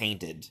was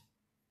tainted.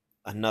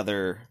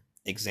 Another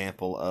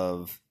example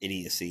of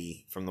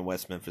idiocy from the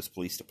West Memphis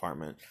Police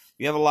Department.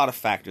 You have a lot of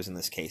factors in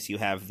this case. You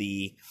have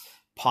the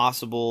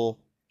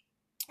possible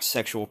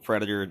sexual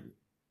predator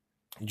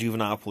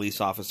juvenile police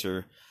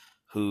officer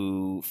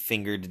who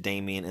fingered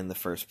Damien in the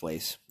first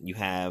place. You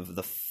have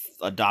the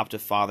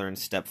adoptive father and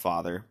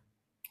stepfather,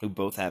 who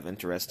both have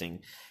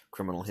interesting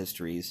criminal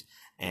histories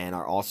and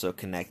are also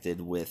connected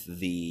with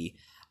the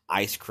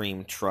ice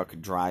cream truck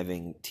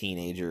driving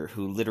teenager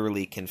who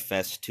literally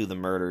confessed to the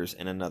murders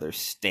in another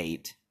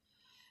state.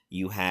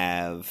 You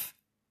have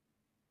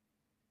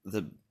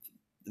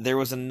there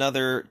was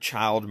another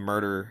child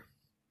murder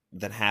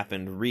that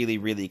happened really,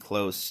 really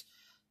close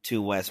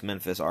to West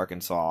Memphis,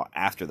 Arkansas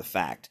after the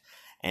fact.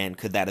 And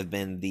could that have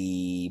been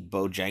the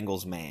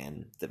Bojangles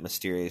man that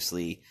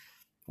mysteriously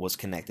was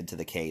connected to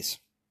the case?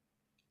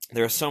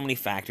 There are so many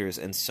factors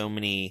and so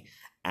many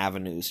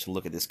avenues to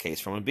look at this case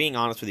from. And being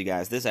honest with you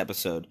guys, this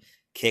episode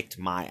kicked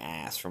my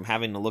ass. From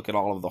having to look at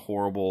all of the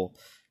horrible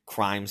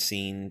crime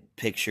scene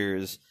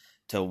pictures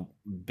to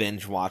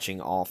binge watching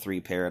all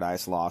 3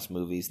 Paradise Lost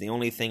movies. The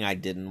only thing I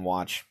didn't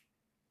watch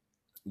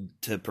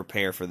to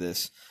prepare for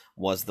this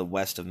was the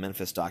West of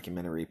Memphis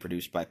documentary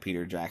produced by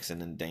Peter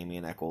Jackson and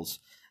Damien Eccles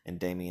and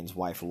Damien's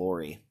wife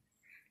Lori.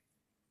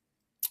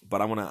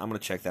 But I'm gonna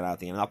check that out at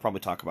the end. I'll probably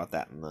talk about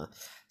that in the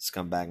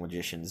Scumbag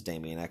Magicians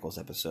Damien Eccles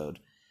episode.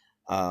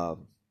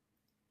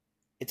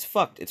 It's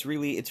fucked. It's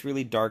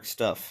really dark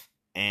stuff,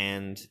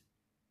 and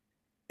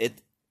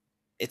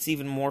it's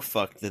even more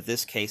fucked that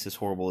this case, as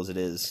horrible as it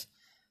is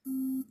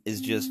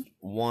just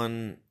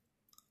one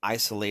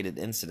isolated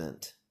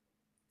incident,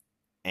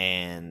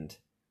 and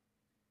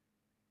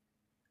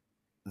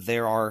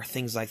there are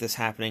things like this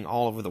happening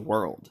all over the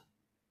world.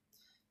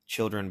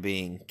 Children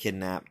being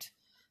kidnapped,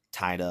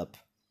 tied up,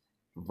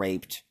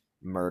 raped,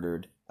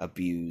 murdered,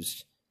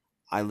 abused.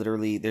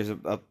 There's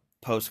a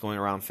post going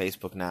around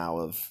Facebook now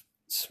of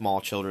small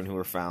children who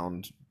are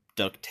found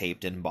duct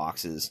taped in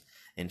boxes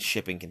in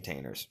shipping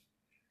containers.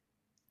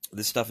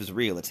 This stuff is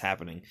real. It's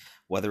happening.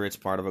 Whether it's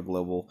part of a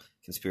global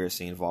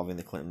conspiracy involving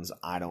the Clintons,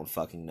 I don't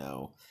fucking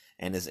know.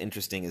 And as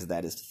interesting as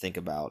that is to think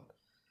about,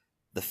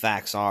 the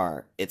facts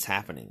are, it's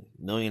happening.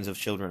 Millions of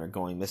children are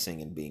going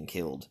missing and being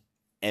killed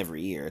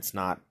every year. It's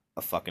not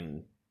a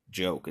fucking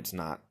joke. It's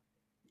not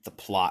the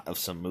plot of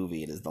some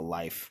movie. It is the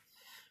life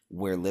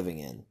we're living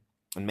in.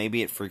 And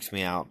maybe it freaks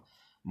me out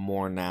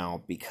more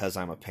now because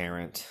I'm a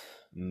parent.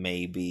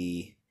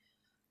 Maybe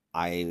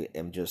I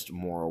am just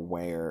more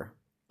aware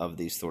of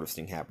these sort of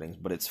things happening,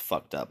 but it's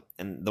fucked up.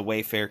 And the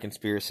Wayfair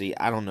conspiracy,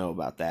 I don't know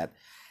about that.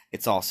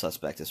 It's all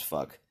suspect as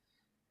fuck.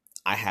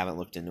 I haven't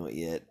looked into it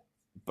yet,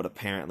 but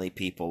apparently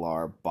people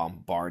are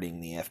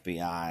bombarding the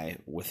FBI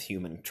with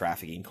human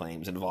trafficking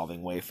claims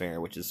involving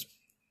Wayfair, which is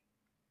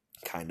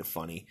kind of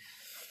funny.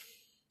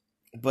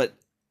 But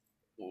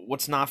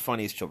what's not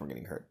funny is children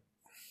getting hurt.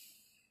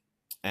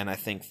 And I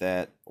think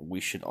that we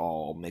should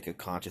all make a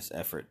conscious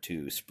effort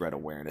to spread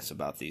awareness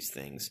about these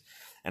things.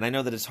 And I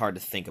know that it's hard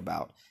to think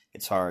about.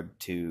 It's hard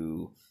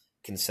to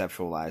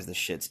conceptualize the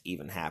shit's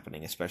even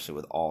happening, especially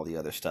with all the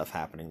other stuff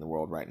happening in the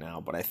world right now.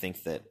 But I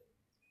think that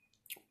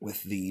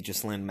with the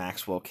Ghislaine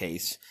Maxwell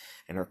case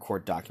and her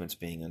court documents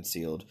being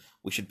unsealed,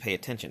 we should pay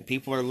attention.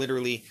 People are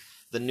literally...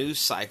 The news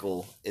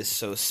cycle is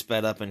so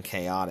sped up and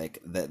chaotic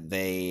that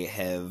they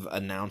have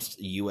announced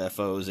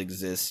UFOs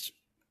exist,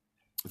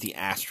 the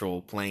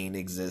astral plane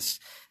exists,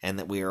 and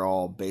that we are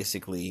all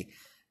basically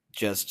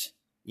just,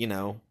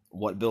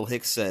 what Bill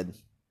Hicks said,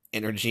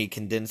 energy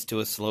condensed to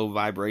a slow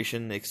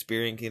vibration,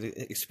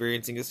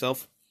 experiencing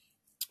itself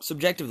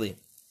subjectively.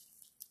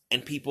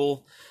 And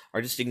people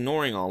are just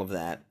ignoring all of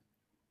that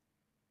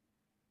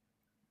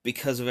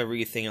because of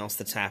everything else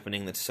that's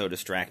happening that's so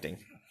distracting.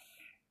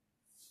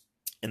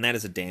 And that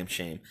is a damn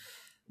shame.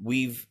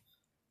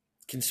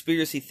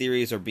 Conspiracy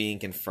theories are being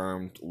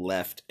confirmed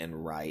left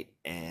and right,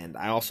 and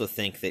I also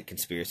think that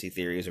conspiracy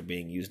theories are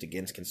being used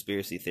against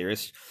conspiracy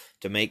theorists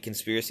to make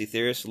conspiracy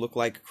theorists look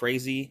like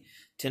crazy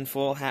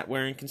tinfoil hat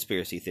wearing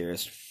conspiracy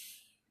theorists.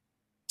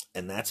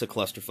 And that's a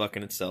clusterfuck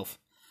in itself.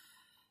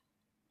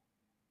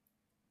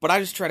 But I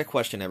just try to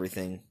question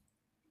everything,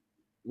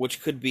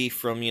 which could be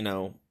from,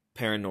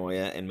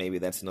 paranoia, and maybe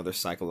that's another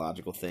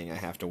psychological thing I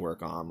have to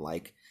work on,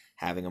 like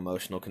having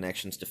emotional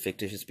connections to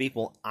fictitious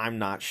people. I'm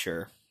not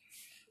sure.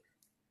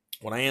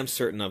 What I am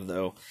certain of,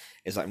 though,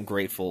 is I'm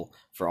grateful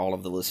for all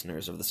of the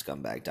listeners of the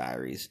Scumbag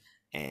Diaries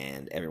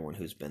and everyone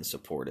who's been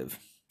supportive.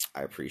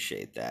 I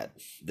appreciate that.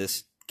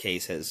 This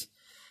case has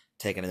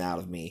taken it out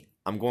of me.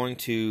 I'm going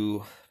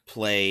to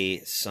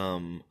play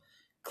some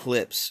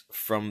clips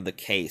from the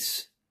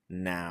case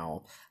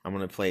now. I'm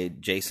going to play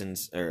Jesse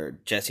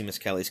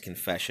Miskelly's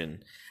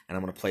confession, and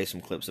I'm going to play some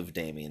clips of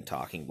Damien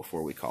talking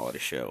before we call it a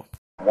show.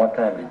 What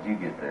time did you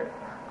get there?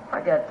 I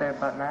got there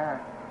about 9.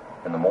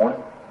 In the morning?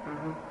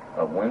 Mm-hmm.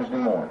 Of Wednesday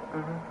morning?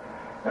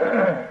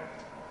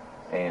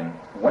 Mm-hmm. And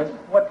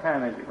what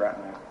time is it right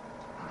now?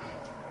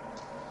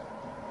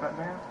 Right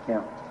now?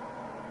 Yeah.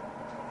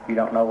 You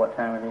don't know what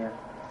time it is?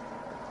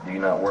 do you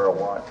not wear a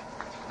watch?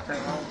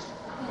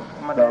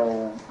 My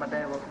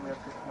dad woke me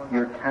up this morning.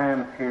 Your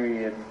time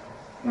period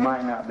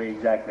might not be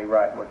exactly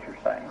right what you're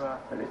saying. Right.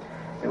 But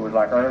it was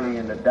like early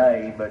in the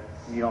day, but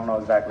you don't know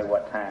exactly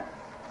what time.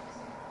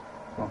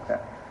 Okay.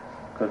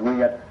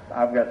 Because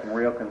I've got some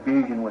real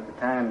confusion with the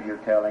times you're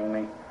telling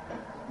me.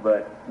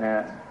 But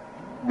now,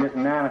 this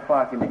 9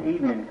 o'clock in the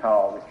evening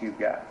call that you've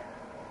got,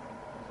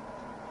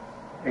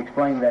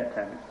 explain that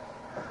to me.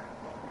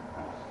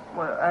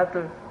 Well,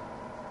 after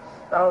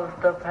all the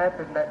stuff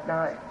happened that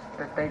night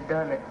that they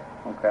done it,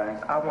 Okay.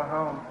 I went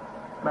home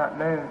about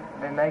noon,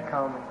 then they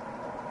called me.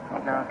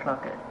 Okay. 9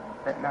 o'clock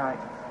that night,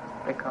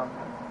 they called me.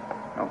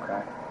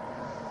 Okay.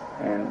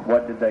 And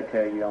what did they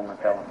tell you on the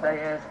telephone? They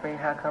asked me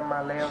how come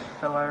I left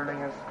so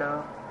early and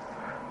stuff.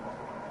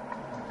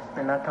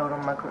 And I told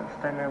them I couldn't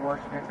stand there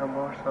watching it no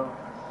more, so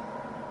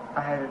I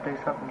had to do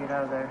something to get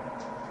out of there.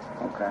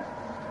 Okay.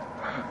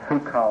 Who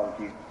called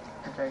you?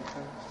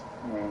 Jason.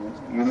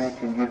 And you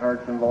mentioned you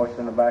heard some voice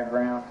in the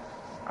background.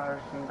 I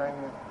heard some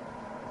things.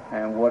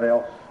 And what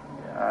else?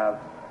 I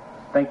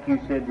think you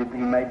said that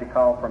he made the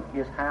call from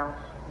his house?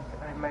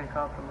 He made a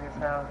call from his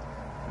house,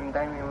 and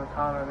Damien was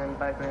hollering in the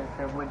background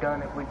and said, we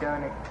done it.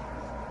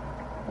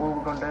 What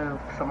we're going to do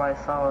if somebody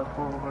saw us,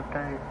 what we're going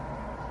to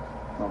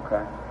do.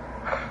 Okay.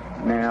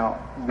 Now,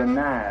 the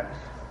knives.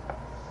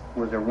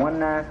 Was there one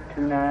knife,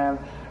 2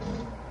 knives?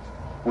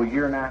 Was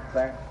your knife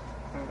there?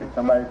 Mm-hmm. Did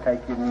somebody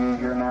take you and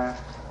use your knife?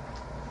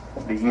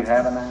 Do you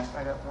have a knife?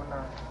 I got one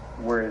knife.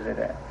 Where is it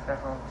at? It's at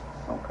home.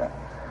 Okay.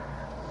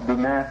 The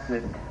knife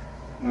that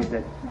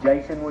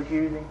Jason was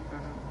using,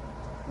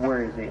 Mm-hmm.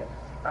 where is it?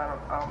 I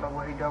don't know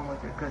what he done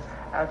with it, because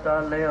after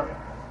I left,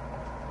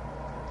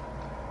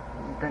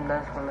 then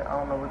that's when I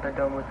don't know what they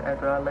done with it.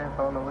 After I left,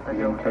 I don't know what they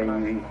He done didn't with tell it.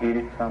 you he hid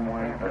it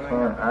somewhere?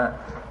 Son,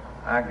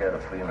 I got a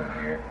feeling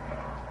here.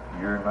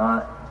 You're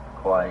not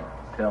quite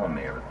telling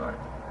me everything.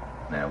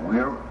 Now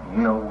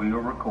we are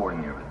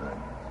recording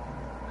everything.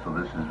 So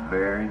this is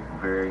very,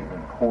 very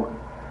important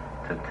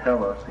to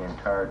tell us the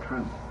entire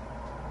truth.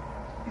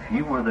 If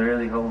you were there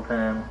the whole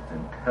time,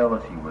 then tell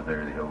us you were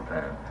there the whole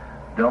time.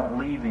 Don't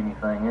leave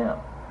anything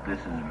out. This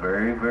is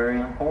very, very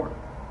important.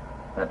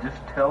 Now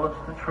just tell us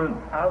the truth.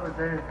 I was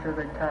there until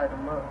they tied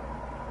him up.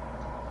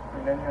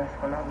 And then that's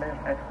when I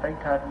left. After they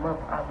tied him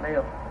up, I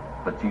left.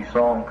 But you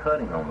saw them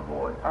cutting on the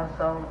boys. I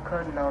saw them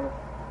cutting on him.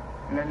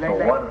 And then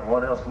So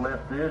what else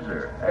left is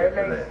there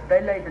after that?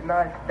 They laid the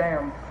knife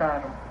down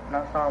beside him, and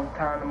I saw them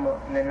tying them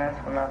up, and then that's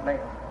when I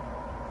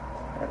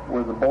left.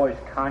 Were the boys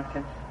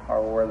conscious,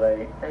 or were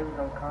they They was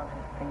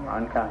unconscious.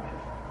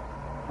 unconscious?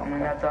 And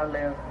then after I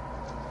left,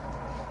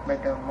 they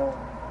done more.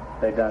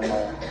 They done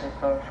more. They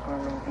started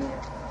screwing them again.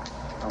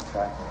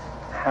 Okay.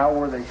 How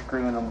were they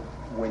screwing them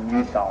when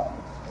you saw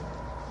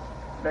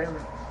them?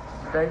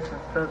 Jason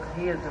stuck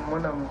his in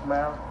one of them's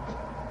mouth,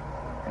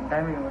 and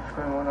Damien was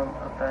screwing one of them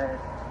up the ass and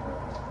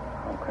stuff.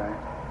 Okay.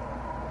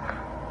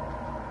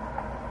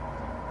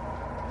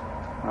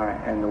 All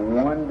right. And the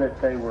one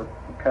that they were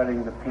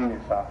cutting the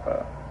penis off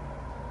of,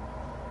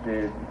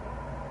 did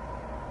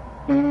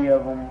any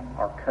of them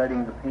are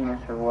cutting the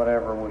penis or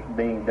whatever was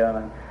being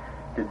done,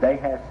 did they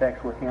have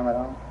sex with him at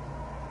all?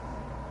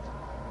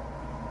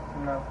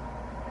 No.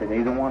 Did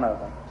either one of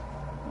them?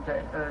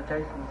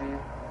 Jason did.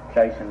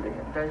 Jason did.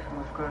 Jason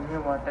was screwing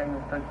him while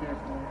Damien took his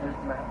in his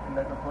mouth and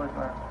let the boy's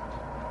mouth.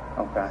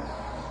 Okay.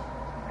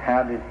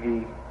 How did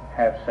he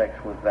have sex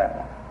with that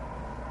one?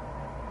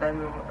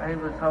 Damien, he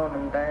was holding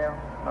him down,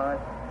 right?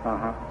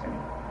 Uh-huh. And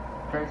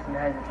Jason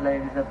had his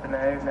legs up in the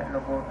air and that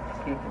little boy was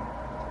kicking,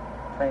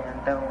 saying,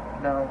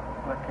 don't,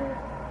 like that.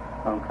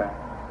 Okay.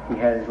 He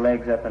had his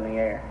legs up in the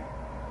air.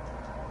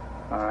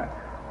 All right.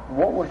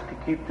 What was to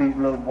keep these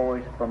little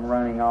boys from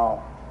running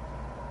off?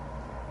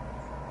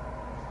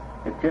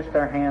 If just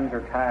their hands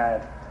are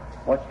tied,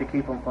 what's to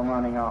keep them from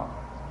running off?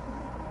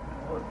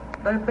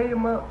 They beat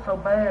them up so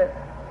bad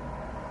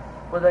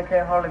where they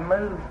can't hardly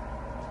move.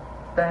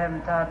 They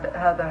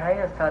have their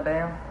hands tied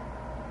down.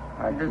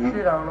 Right, Just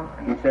sit on them.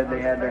 You said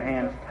they had their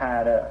hands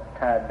tied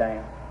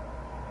down.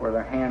 Were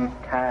their hands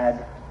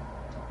tied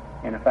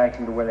in a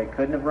fashion to where they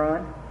couldn't have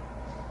run?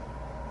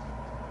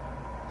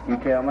 You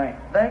tell me.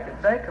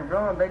 They could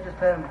run. They just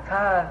had them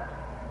tied.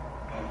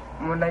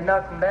 When they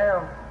knock them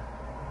down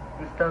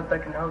and stuff, they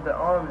can hold their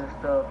arms and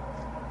stuff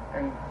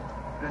and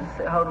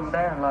just hold them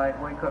down like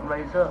where he couldn't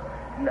raise up.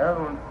 And the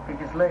other one pick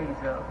his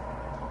legs up.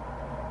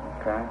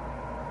 Okay.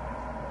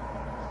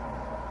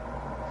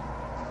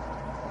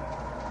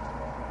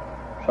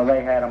 So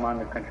they had them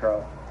under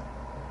control.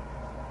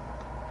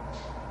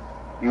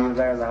 You were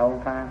there the whole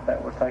time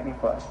that was taking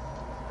place?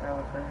 That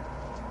was it.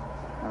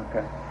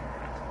 Okay.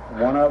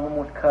 One of them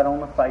was cut on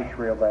the face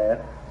real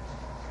bad.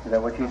 Is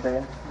that what you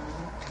said?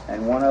 Mm-hmm.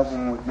 And one of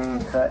them was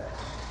being cut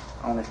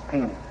on his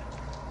penis.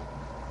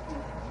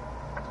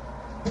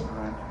 All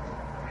right.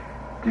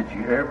 Did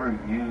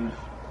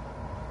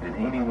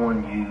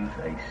anyone use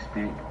a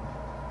stick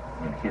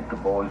and hit the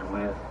boys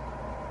with?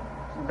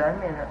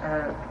 Damien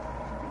had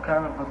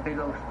kind of a big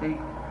old stick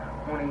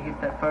when he hit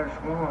that first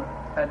one.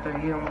 After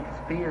he hit him with his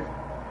fist,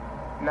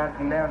 knocked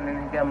him down, and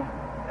then he got him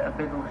a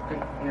big old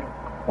stick and hit him.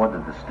 What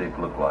did the stick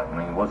look like? I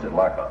mean, was it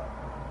like a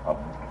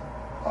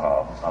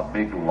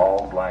big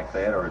log like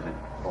that, or is it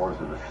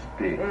a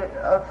stick?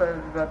 I'd say it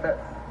was about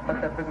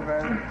that big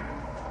around.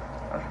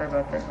 I'd say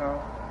about that long.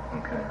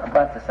 Okay.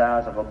 About the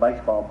size of a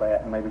baseball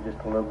bat, maybe just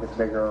a little bit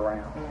bigger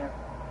around. Yeah.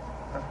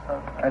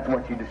 That's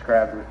what you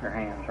described with your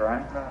hands,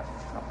 right? Right.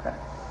 Okay.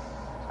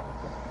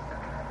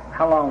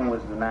 How long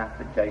was the knife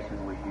that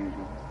Jason was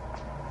using?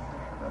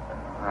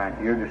 All right,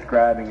 you're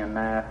describing a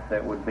knife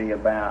that would be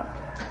about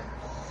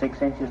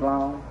 6 inches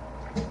long.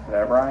 Is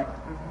that right?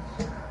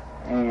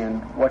 Mm-hmm.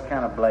 And what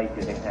kind of blade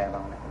did it have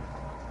on it?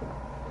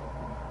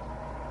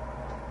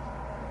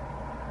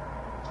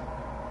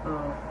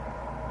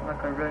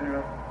 Like a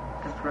regular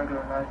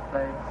knife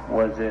blade.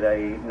 Was it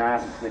a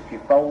knife that you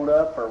fold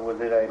up, or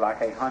was it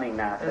like a hunting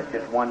knife that's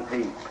just one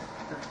piece?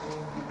 Just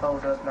a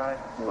fold up knife.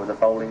 It was a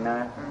folding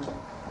knife? Mm-hmm.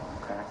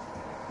 Okay.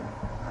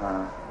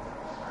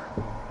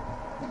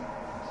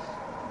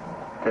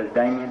 Does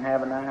Damien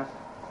have a knife?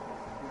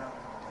 No.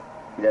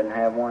 He doesn't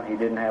have one? He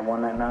didn't have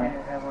one that He night?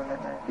 didn't have one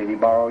that night. Did he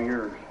borrow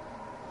yours?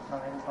 No,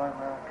 he didn't borrow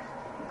mine.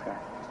 Okay.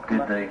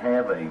 Did they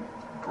have a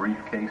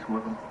briefcase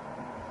with them?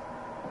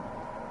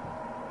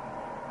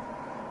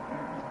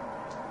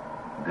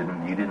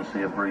 You didn't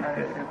see a I briefcase?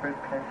 didn't see a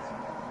briefcase.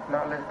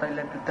 Not unless they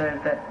left it there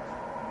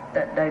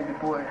that day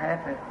before it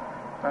happened.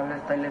 Not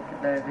unless they left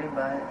it there as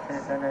anybody had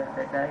said it down there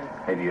that day.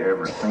 Have you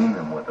ever seen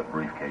them with a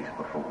briefcase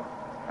before?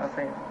 I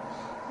think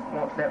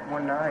that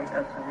one night,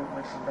 I said it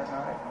with them that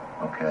night.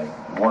 Okay.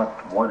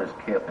 What is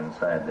kept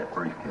inside that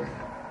briefcase?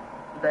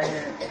 They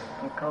had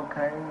some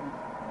cocaine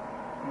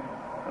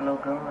and a little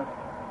gun.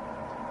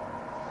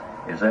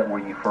 Is that where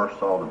you first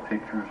saw the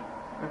pictures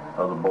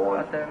of the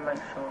boys? Out there in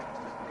Lake Shore.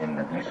 And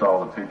you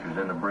saw the pictures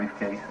in the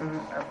briefcase?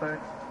 Up there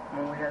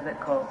when we had that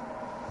call.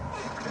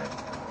 Okay.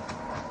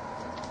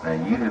 Now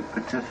you have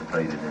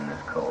participated in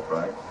this cult,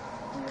 right?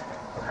 Yeah.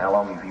 How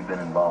long have you been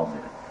involved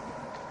in it?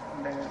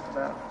 Been in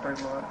about 3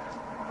 months.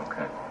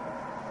 Okay.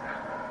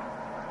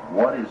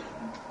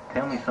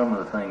 Tell me some of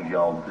the things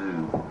y'all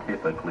do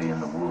typically in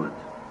the woods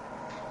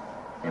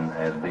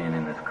as being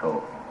in this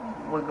cult.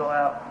 We go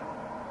out,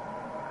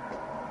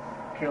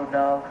 kill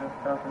dogs and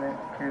stuff, and then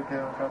kill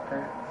girls out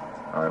there.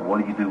 All right,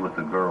 what do you do with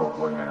the girls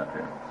when you're out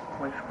there?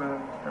 We screw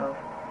them and stuff.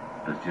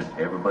 Does just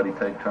everybody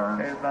take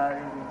turns?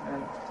 Everybody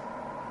and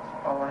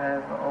all I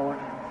have are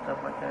orgies and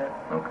stuff like that.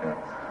 Okay.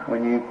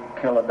 When you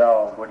kill a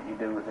dog, what do you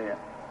do with it?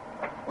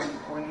 We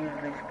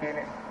usually skin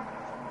it,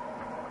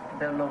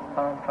 build a little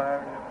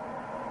bonfire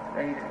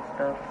and eat it and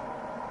stuff.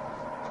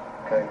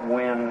 Okay.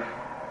 When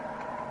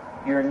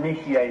you're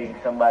initiating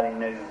somebody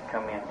new to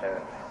come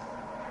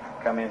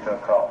into a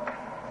cult,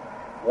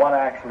 what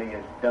actually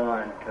is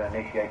done to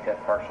initiate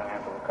that person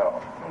into the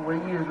cult? We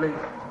usually,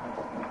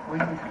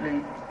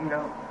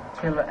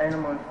 kill an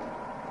animal,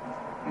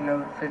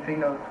 see if he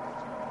knows,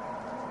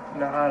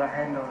 how to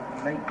handle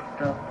the meat and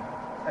stuff.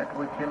 After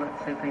we kill it,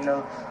 see if he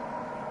knows,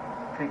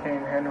 if he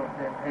can't handle it,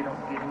 then he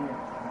don't get in.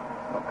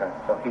 Okay,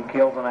 so he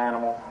kills an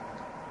animal,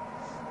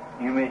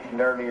 You mentioned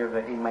earlier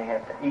that he may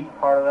have to eat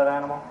part of that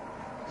animal.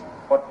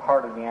 What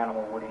part of the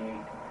animal would he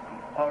eat?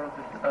 Part of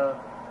his, the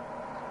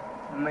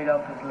meat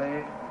off his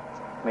leg.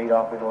 Meat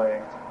off his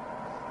leg.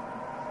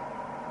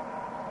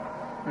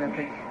 And if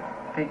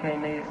he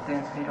can't eat it,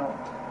 then he don't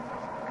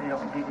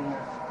get in.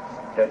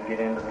 Doesn't get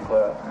into the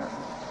club.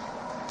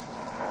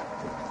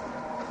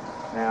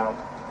 Now,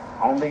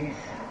 on these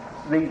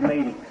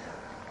meetings,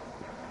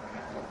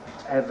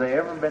 have they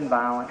ever been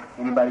violent?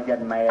 Anybody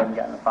gotten mad and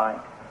gotten in a fight?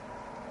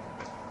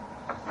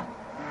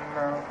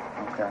 No.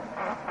 Okay.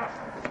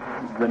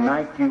 The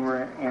night you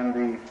were in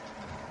the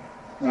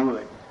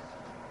woods,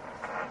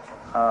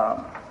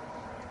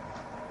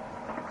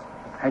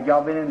 had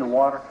y'all been in the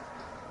water?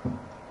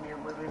 Yeah,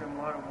 we've been in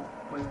water.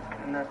 We was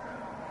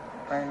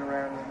playing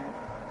around in it.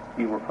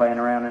 You were playing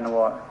around in the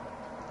water.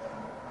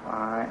 All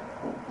right.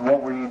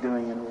 What were you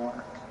doing in the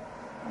water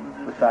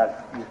besides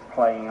just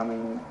playing? I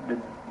mean,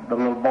 did the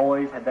little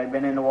boys, had they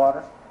been in the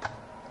water?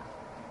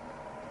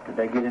 Did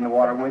they get in the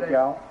water with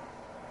y'all?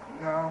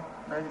 No,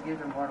 they didn't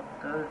get in the water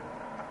with us.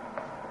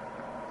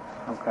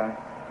 Okay.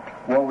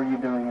 What were you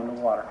doing in the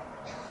water?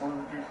 We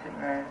were just sitting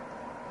there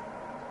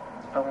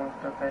throwing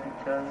stuff at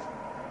each other.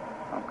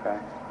 Okay.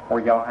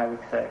 Were y'all having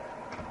sex?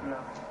 No,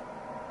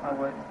 I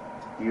wasn't.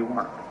 You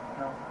weren't.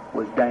 No.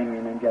 Was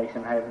Damien and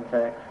Jason having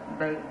sex?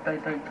 They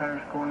take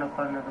turns going up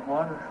under the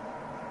water.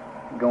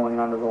 Going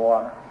under the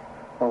water?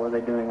 What were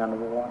they doing under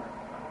the water?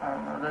 I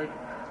don't know.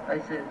 They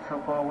sit so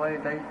far away.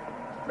 They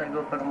go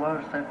up in the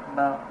water, stay for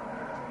about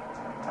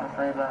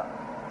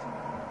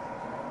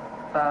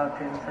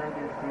 5-10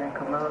 seconds, and then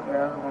come up, and the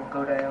other one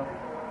go down.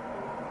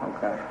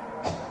 Okay.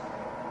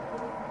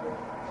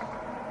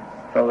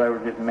 So they were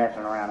just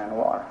messing around in the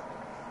water.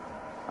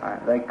 All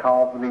right. They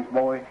called for these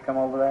boys to come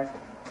over there?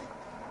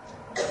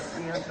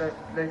 Yeah,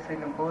 they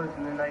seen the boys,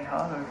 and then they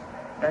hollered.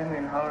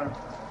 Damien hollered.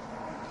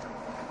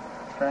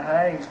 Say,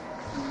 hey,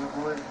 and the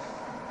boys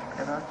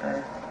get out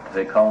there. Did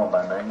they call them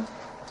by name?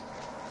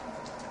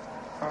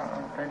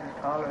 They just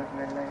hollered, and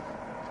then they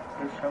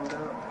just showed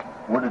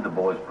up. Where did the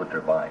boys put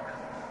their bikes?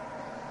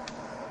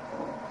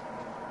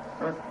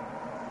 But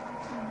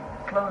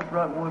close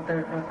right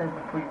there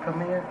before you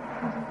come in.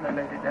 They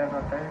laid it down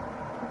right there.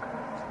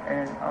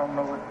 And I don't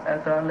know what,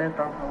 after I left,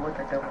 I don't know what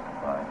they done with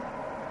the bike.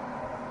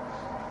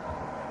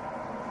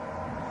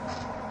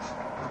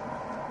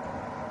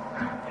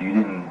 So you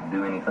didn't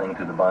do anything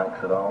to the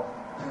bikes at all?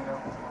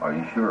 No. Are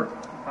you sure?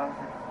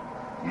 Positive.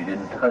 You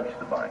didn't touch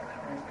the bikes?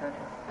 I didn't touch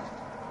it.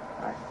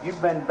 All right.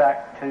 You've been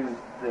back to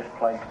this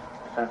place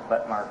since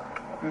that murder,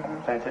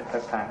 Mm-hmm. since it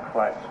took time to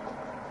place.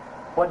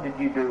 What did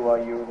you do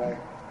while you were there?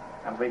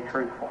 And be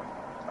truthful.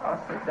 I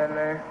sit down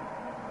there.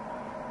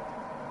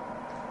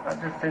 I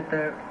just sit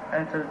there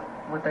after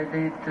what they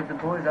did to the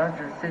boys. I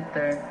just sit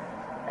there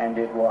And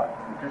did what?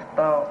 and just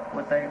thought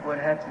what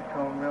happened to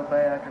them real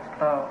bad. I just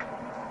thought,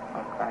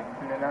 Okay.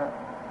 and then I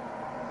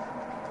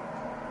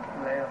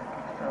left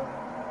and stuff.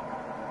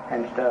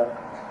 And stuff.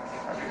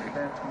 I just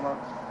left and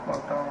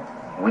walked on.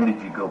 When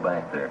did you go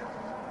back there?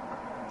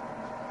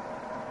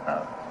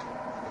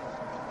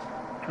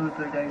 2 or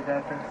 3 days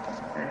after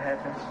it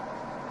happened,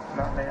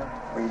 not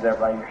left. Were you there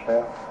by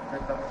yourself?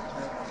 Lived by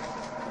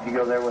myself. Did you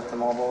go there with some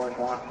more boys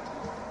once?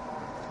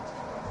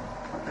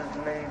 Just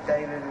me,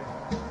 David, and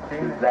To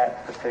Dennis.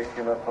 that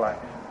particular place?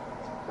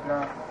 No,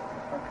 not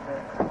to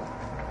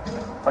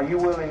that. Are you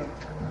willing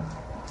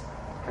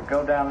to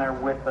go down there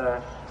with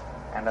us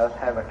and us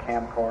have a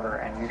camcorder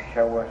and you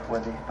show us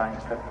where these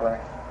things took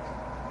place?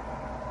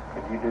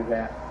 Could you do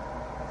that?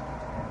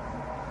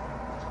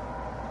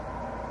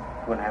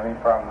 Wouldn't have any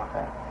problem with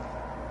that.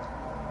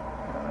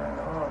 Not that I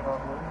know of, I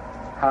wouldn't.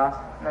 Huh?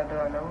 Not that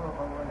I know of,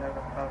 I wouldn't have a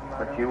problem.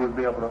 But you would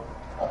be able to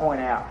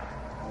point out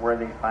where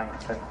these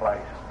things took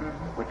place,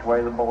 which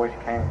way the boys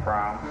came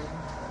from,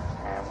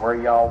 and where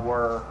y'all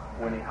were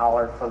when he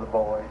hollered for the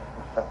boys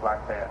and stuff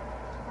like that.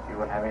 You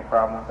wouldn't have any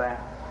problem with that?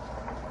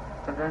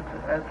 But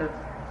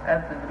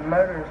after the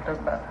murder and stuff,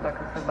 like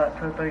I said, about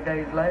 2 or 3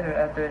 days later,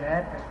 after it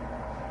happened,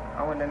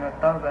 I went in and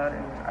thought about it,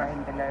 and I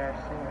ain't been there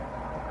since.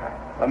 Okay.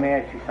 Let me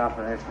ask you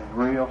something. This is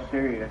real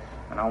serious,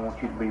 and I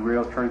want you to be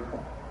real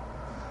truthful.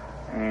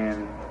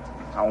 And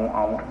I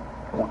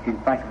want you to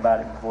think about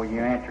it before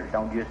you answer.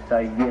 Don't just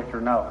say yes or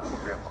no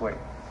real quick.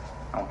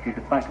 I want you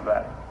to think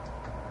about it.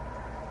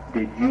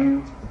 Did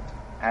you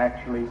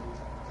actually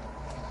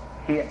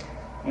hit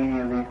any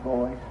of these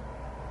boys?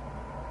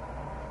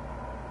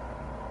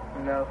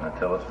 No, Now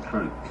tell us the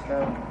truth.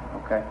 no,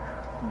 Okay.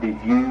 Did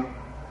you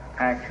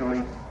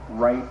actually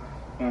rape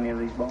any of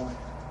these boys?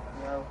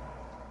 no.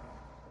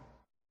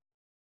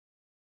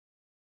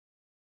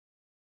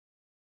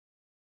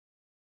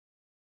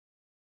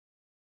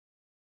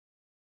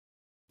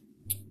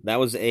 That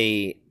was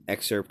a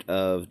excerpt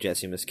of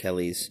Jesse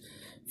Miskelly's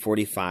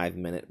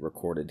 45-minute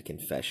recorded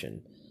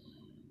confession.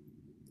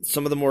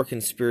 Some of the more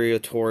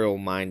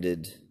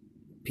conspiratorial-minded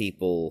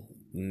people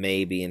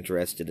may be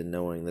interested in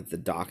knowing that the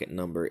docket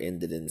number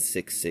ended in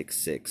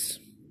 666.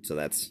 So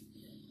that's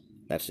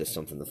just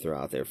something to throw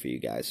out there for you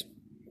guys.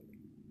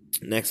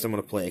 Next, I'm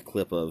going to play a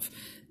clip of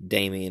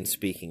Damien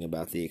speaking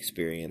about the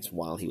experience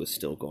while he was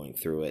still going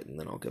through it, and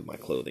then I'll give my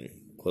closing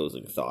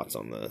thoughts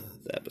on the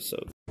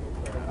episode.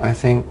 I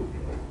think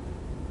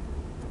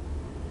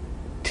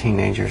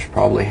teenagers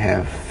probably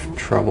have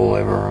trouble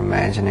ever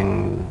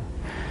imagining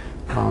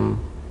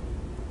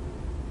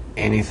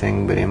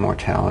anything but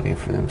immortality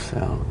for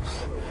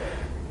themselves.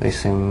 They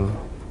seem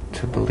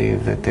to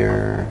believe that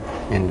they're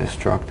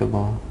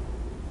indestructible.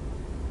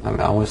 I mean,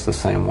 I was the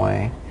same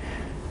way.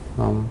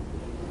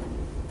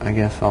 I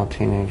guess all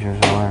teenagers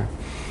are.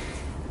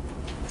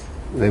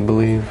 They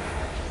believe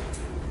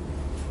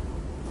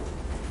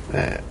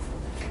that,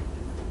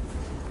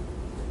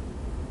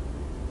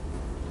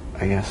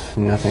 I guess,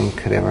 nothing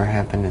could ever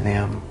happen to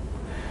them.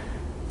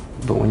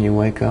 But when you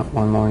wake up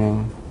one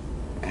morning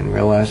and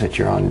realize that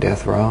you're on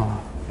death row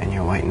and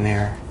you're waiting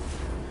there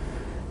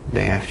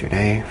day after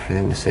day for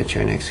them to set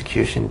you an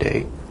execution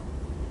date,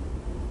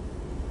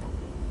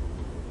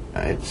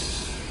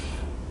 it's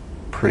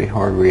a pretty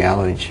hard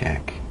reality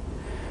check.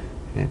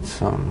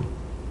 It's I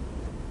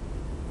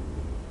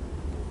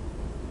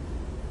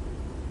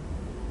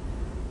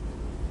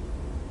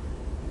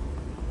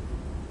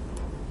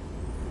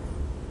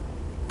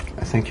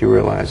think you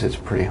realize it's a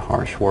pretty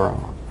harsh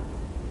world.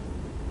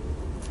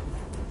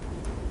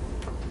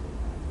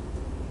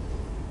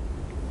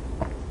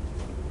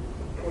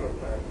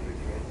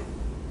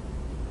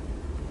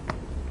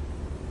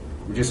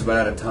 We're just about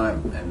out of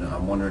time, and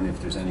I'm wondering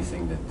if there's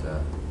anything that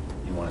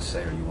you want to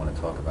say or you want to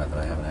talk about that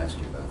I haven't asked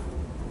you about.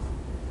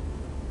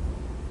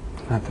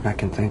 Not that I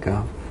can think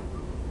of.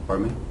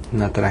 Pardon me?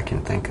 Not that I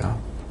can think of.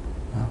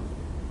 No.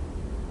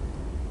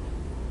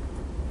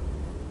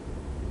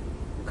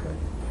 Okay.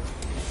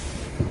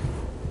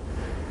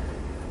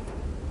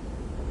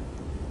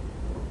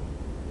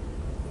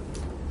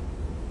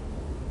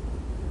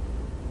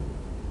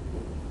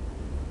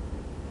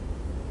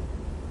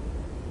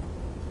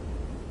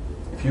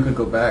 If you could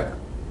go back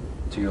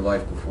to your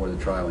life before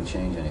the trial and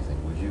change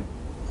anything, would you?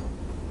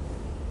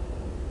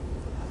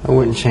 I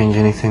wouldn't change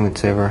anything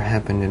that's ever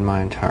happened in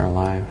my entire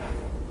life.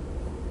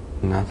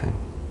 Nothing.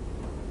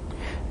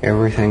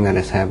 Everything that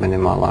has happened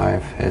in my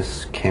life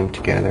has came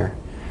together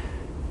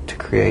to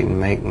create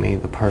and make me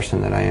the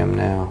person that I am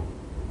now.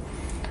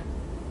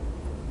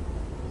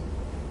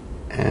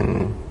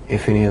 And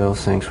if any of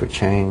those things were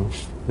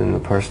changed, then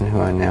the person who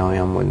I now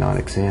am would not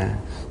exist.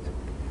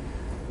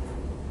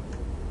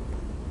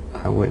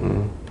 I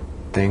wouldn't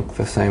think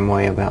the same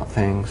way about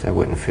things. I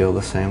wouldn't feel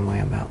the same way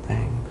about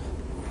things.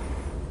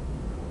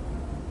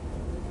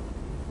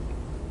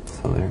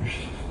 So there's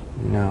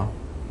no.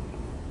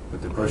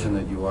 But the person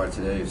that you are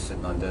today is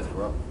sitting on death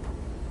row.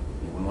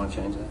 You wouldn't want to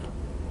change that?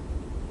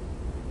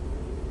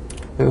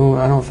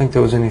 I don't think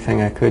there was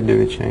anything I could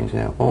do to change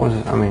that. What was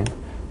it? I mean,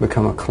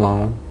 become a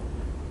clone,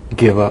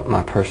 give up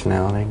my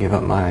personality, give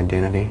up my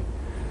identity,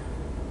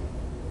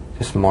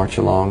 just march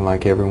along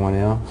like everyone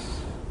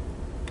else.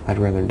 I'd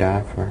rather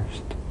die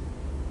first.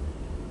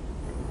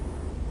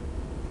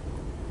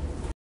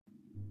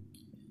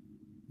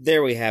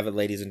 There we have it,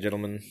 ladies and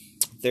gentlemen.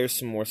 There's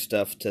some more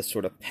stuff to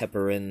sort of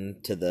pepper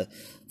into the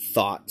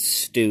thought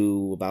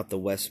stew about the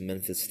West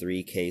Memphis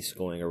 3 case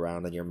going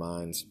around in your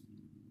minds.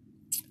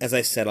 As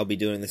I said, I'll be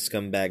doing the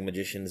Scumbag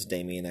Magicians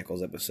Damien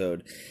Eccles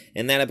episode.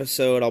 In that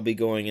episode, I'll be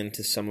going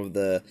into some of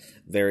the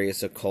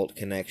various occult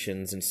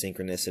connections and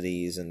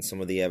synchronicities and some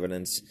of the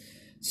evidence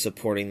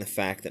supporting the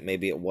fact that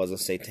maybe it was a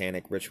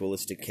satanic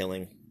ritualistic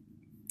killing.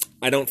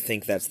 I don't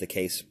think that's the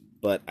case,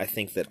 but I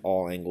think that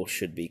all angles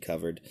should be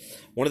covered.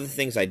 One of the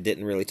things I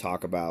didn't really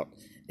talk about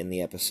in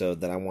the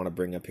episode that I want to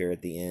bring up here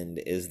at the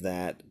end is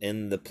that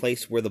in the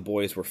place where the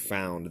boys were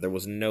found, there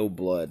was no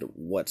blood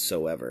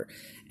whatsoever.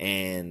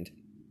 And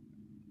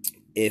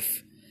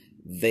if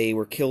they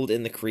were killed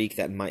in the creek,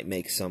 that might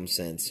make some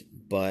sense.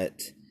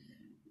 But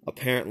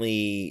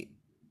apparently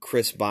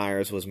Chris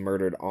Byers was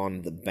murdered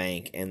on the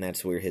bank, and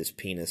that's where his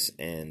penis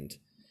and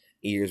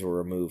ears were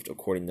removed,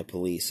 according to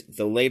police.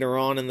 Though later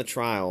on in the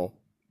trial,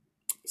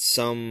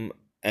 some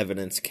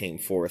evidence came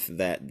forth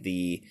that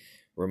the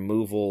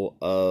removal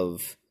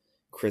of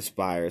Chris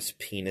Byers'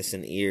 penis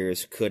and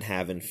ears could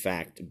have in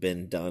fact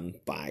been done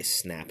by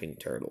snapping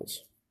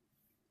turtles.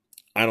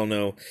 I don't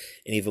know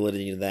any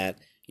validity to that.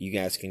 You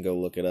guys can go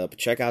look it up.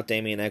 Check out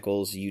Damien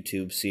Eccles'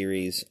 YouTube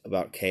series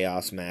about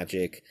chaos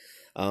magic.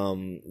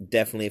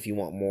 Definitely, if you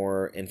want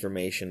more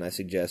information, I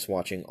suggest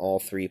watching all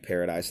 3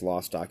 Paradise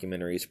Lost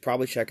documentaries.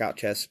 Probably check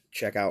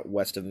out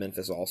West of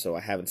Memphis also.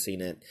 I haven't seen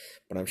it,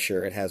 but I'm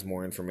sure it has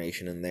more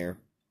information in there.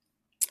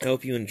 I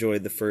hope you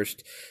enjoyed the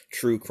first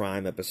true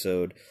crime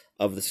episode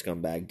of the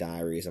Scumbag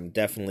Diaries. I'm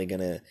definitely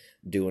going to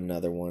do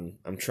another one.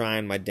 I'm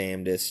trying my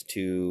damnedest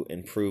to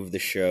improve the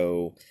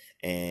show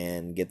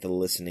and get the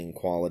listening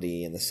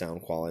quality and the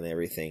sound quality and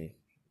everything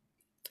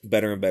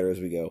better and better as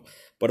we go.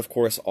 But of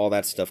course, all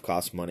that stuff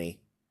costs money,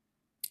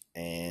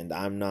 and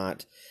I'm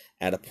not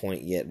at a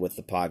point yet with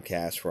the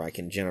podcast where I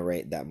can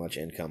generate that much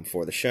income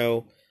for the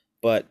show,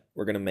 but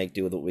we're going to make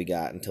do with what we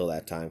got until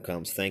that time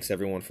comes. Thanks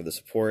everyone for the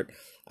support.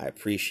 I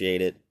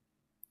appreciate it.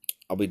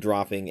 I'll be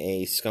dropping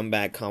a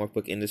Scumbag comic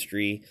book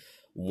industry,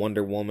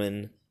 Wonder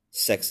Woman,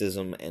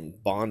 sexism,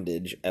 and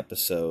bondage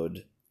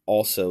episode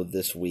also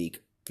this week.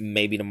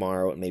 Maybe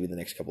tomorrow, maybe the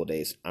next couple of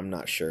days. I'm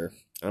not sure.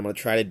 I'm going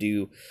to try to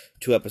do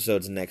 2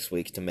 episodes next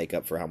week to make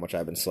up for how much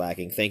I've been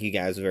slacking. Thank you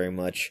guys very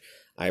much.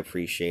 I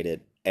appreciate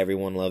it.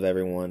 Everyone love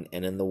everyone.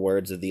 And in the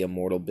words of the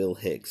immortal Bill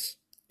Hicks,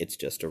 it's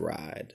just a ride.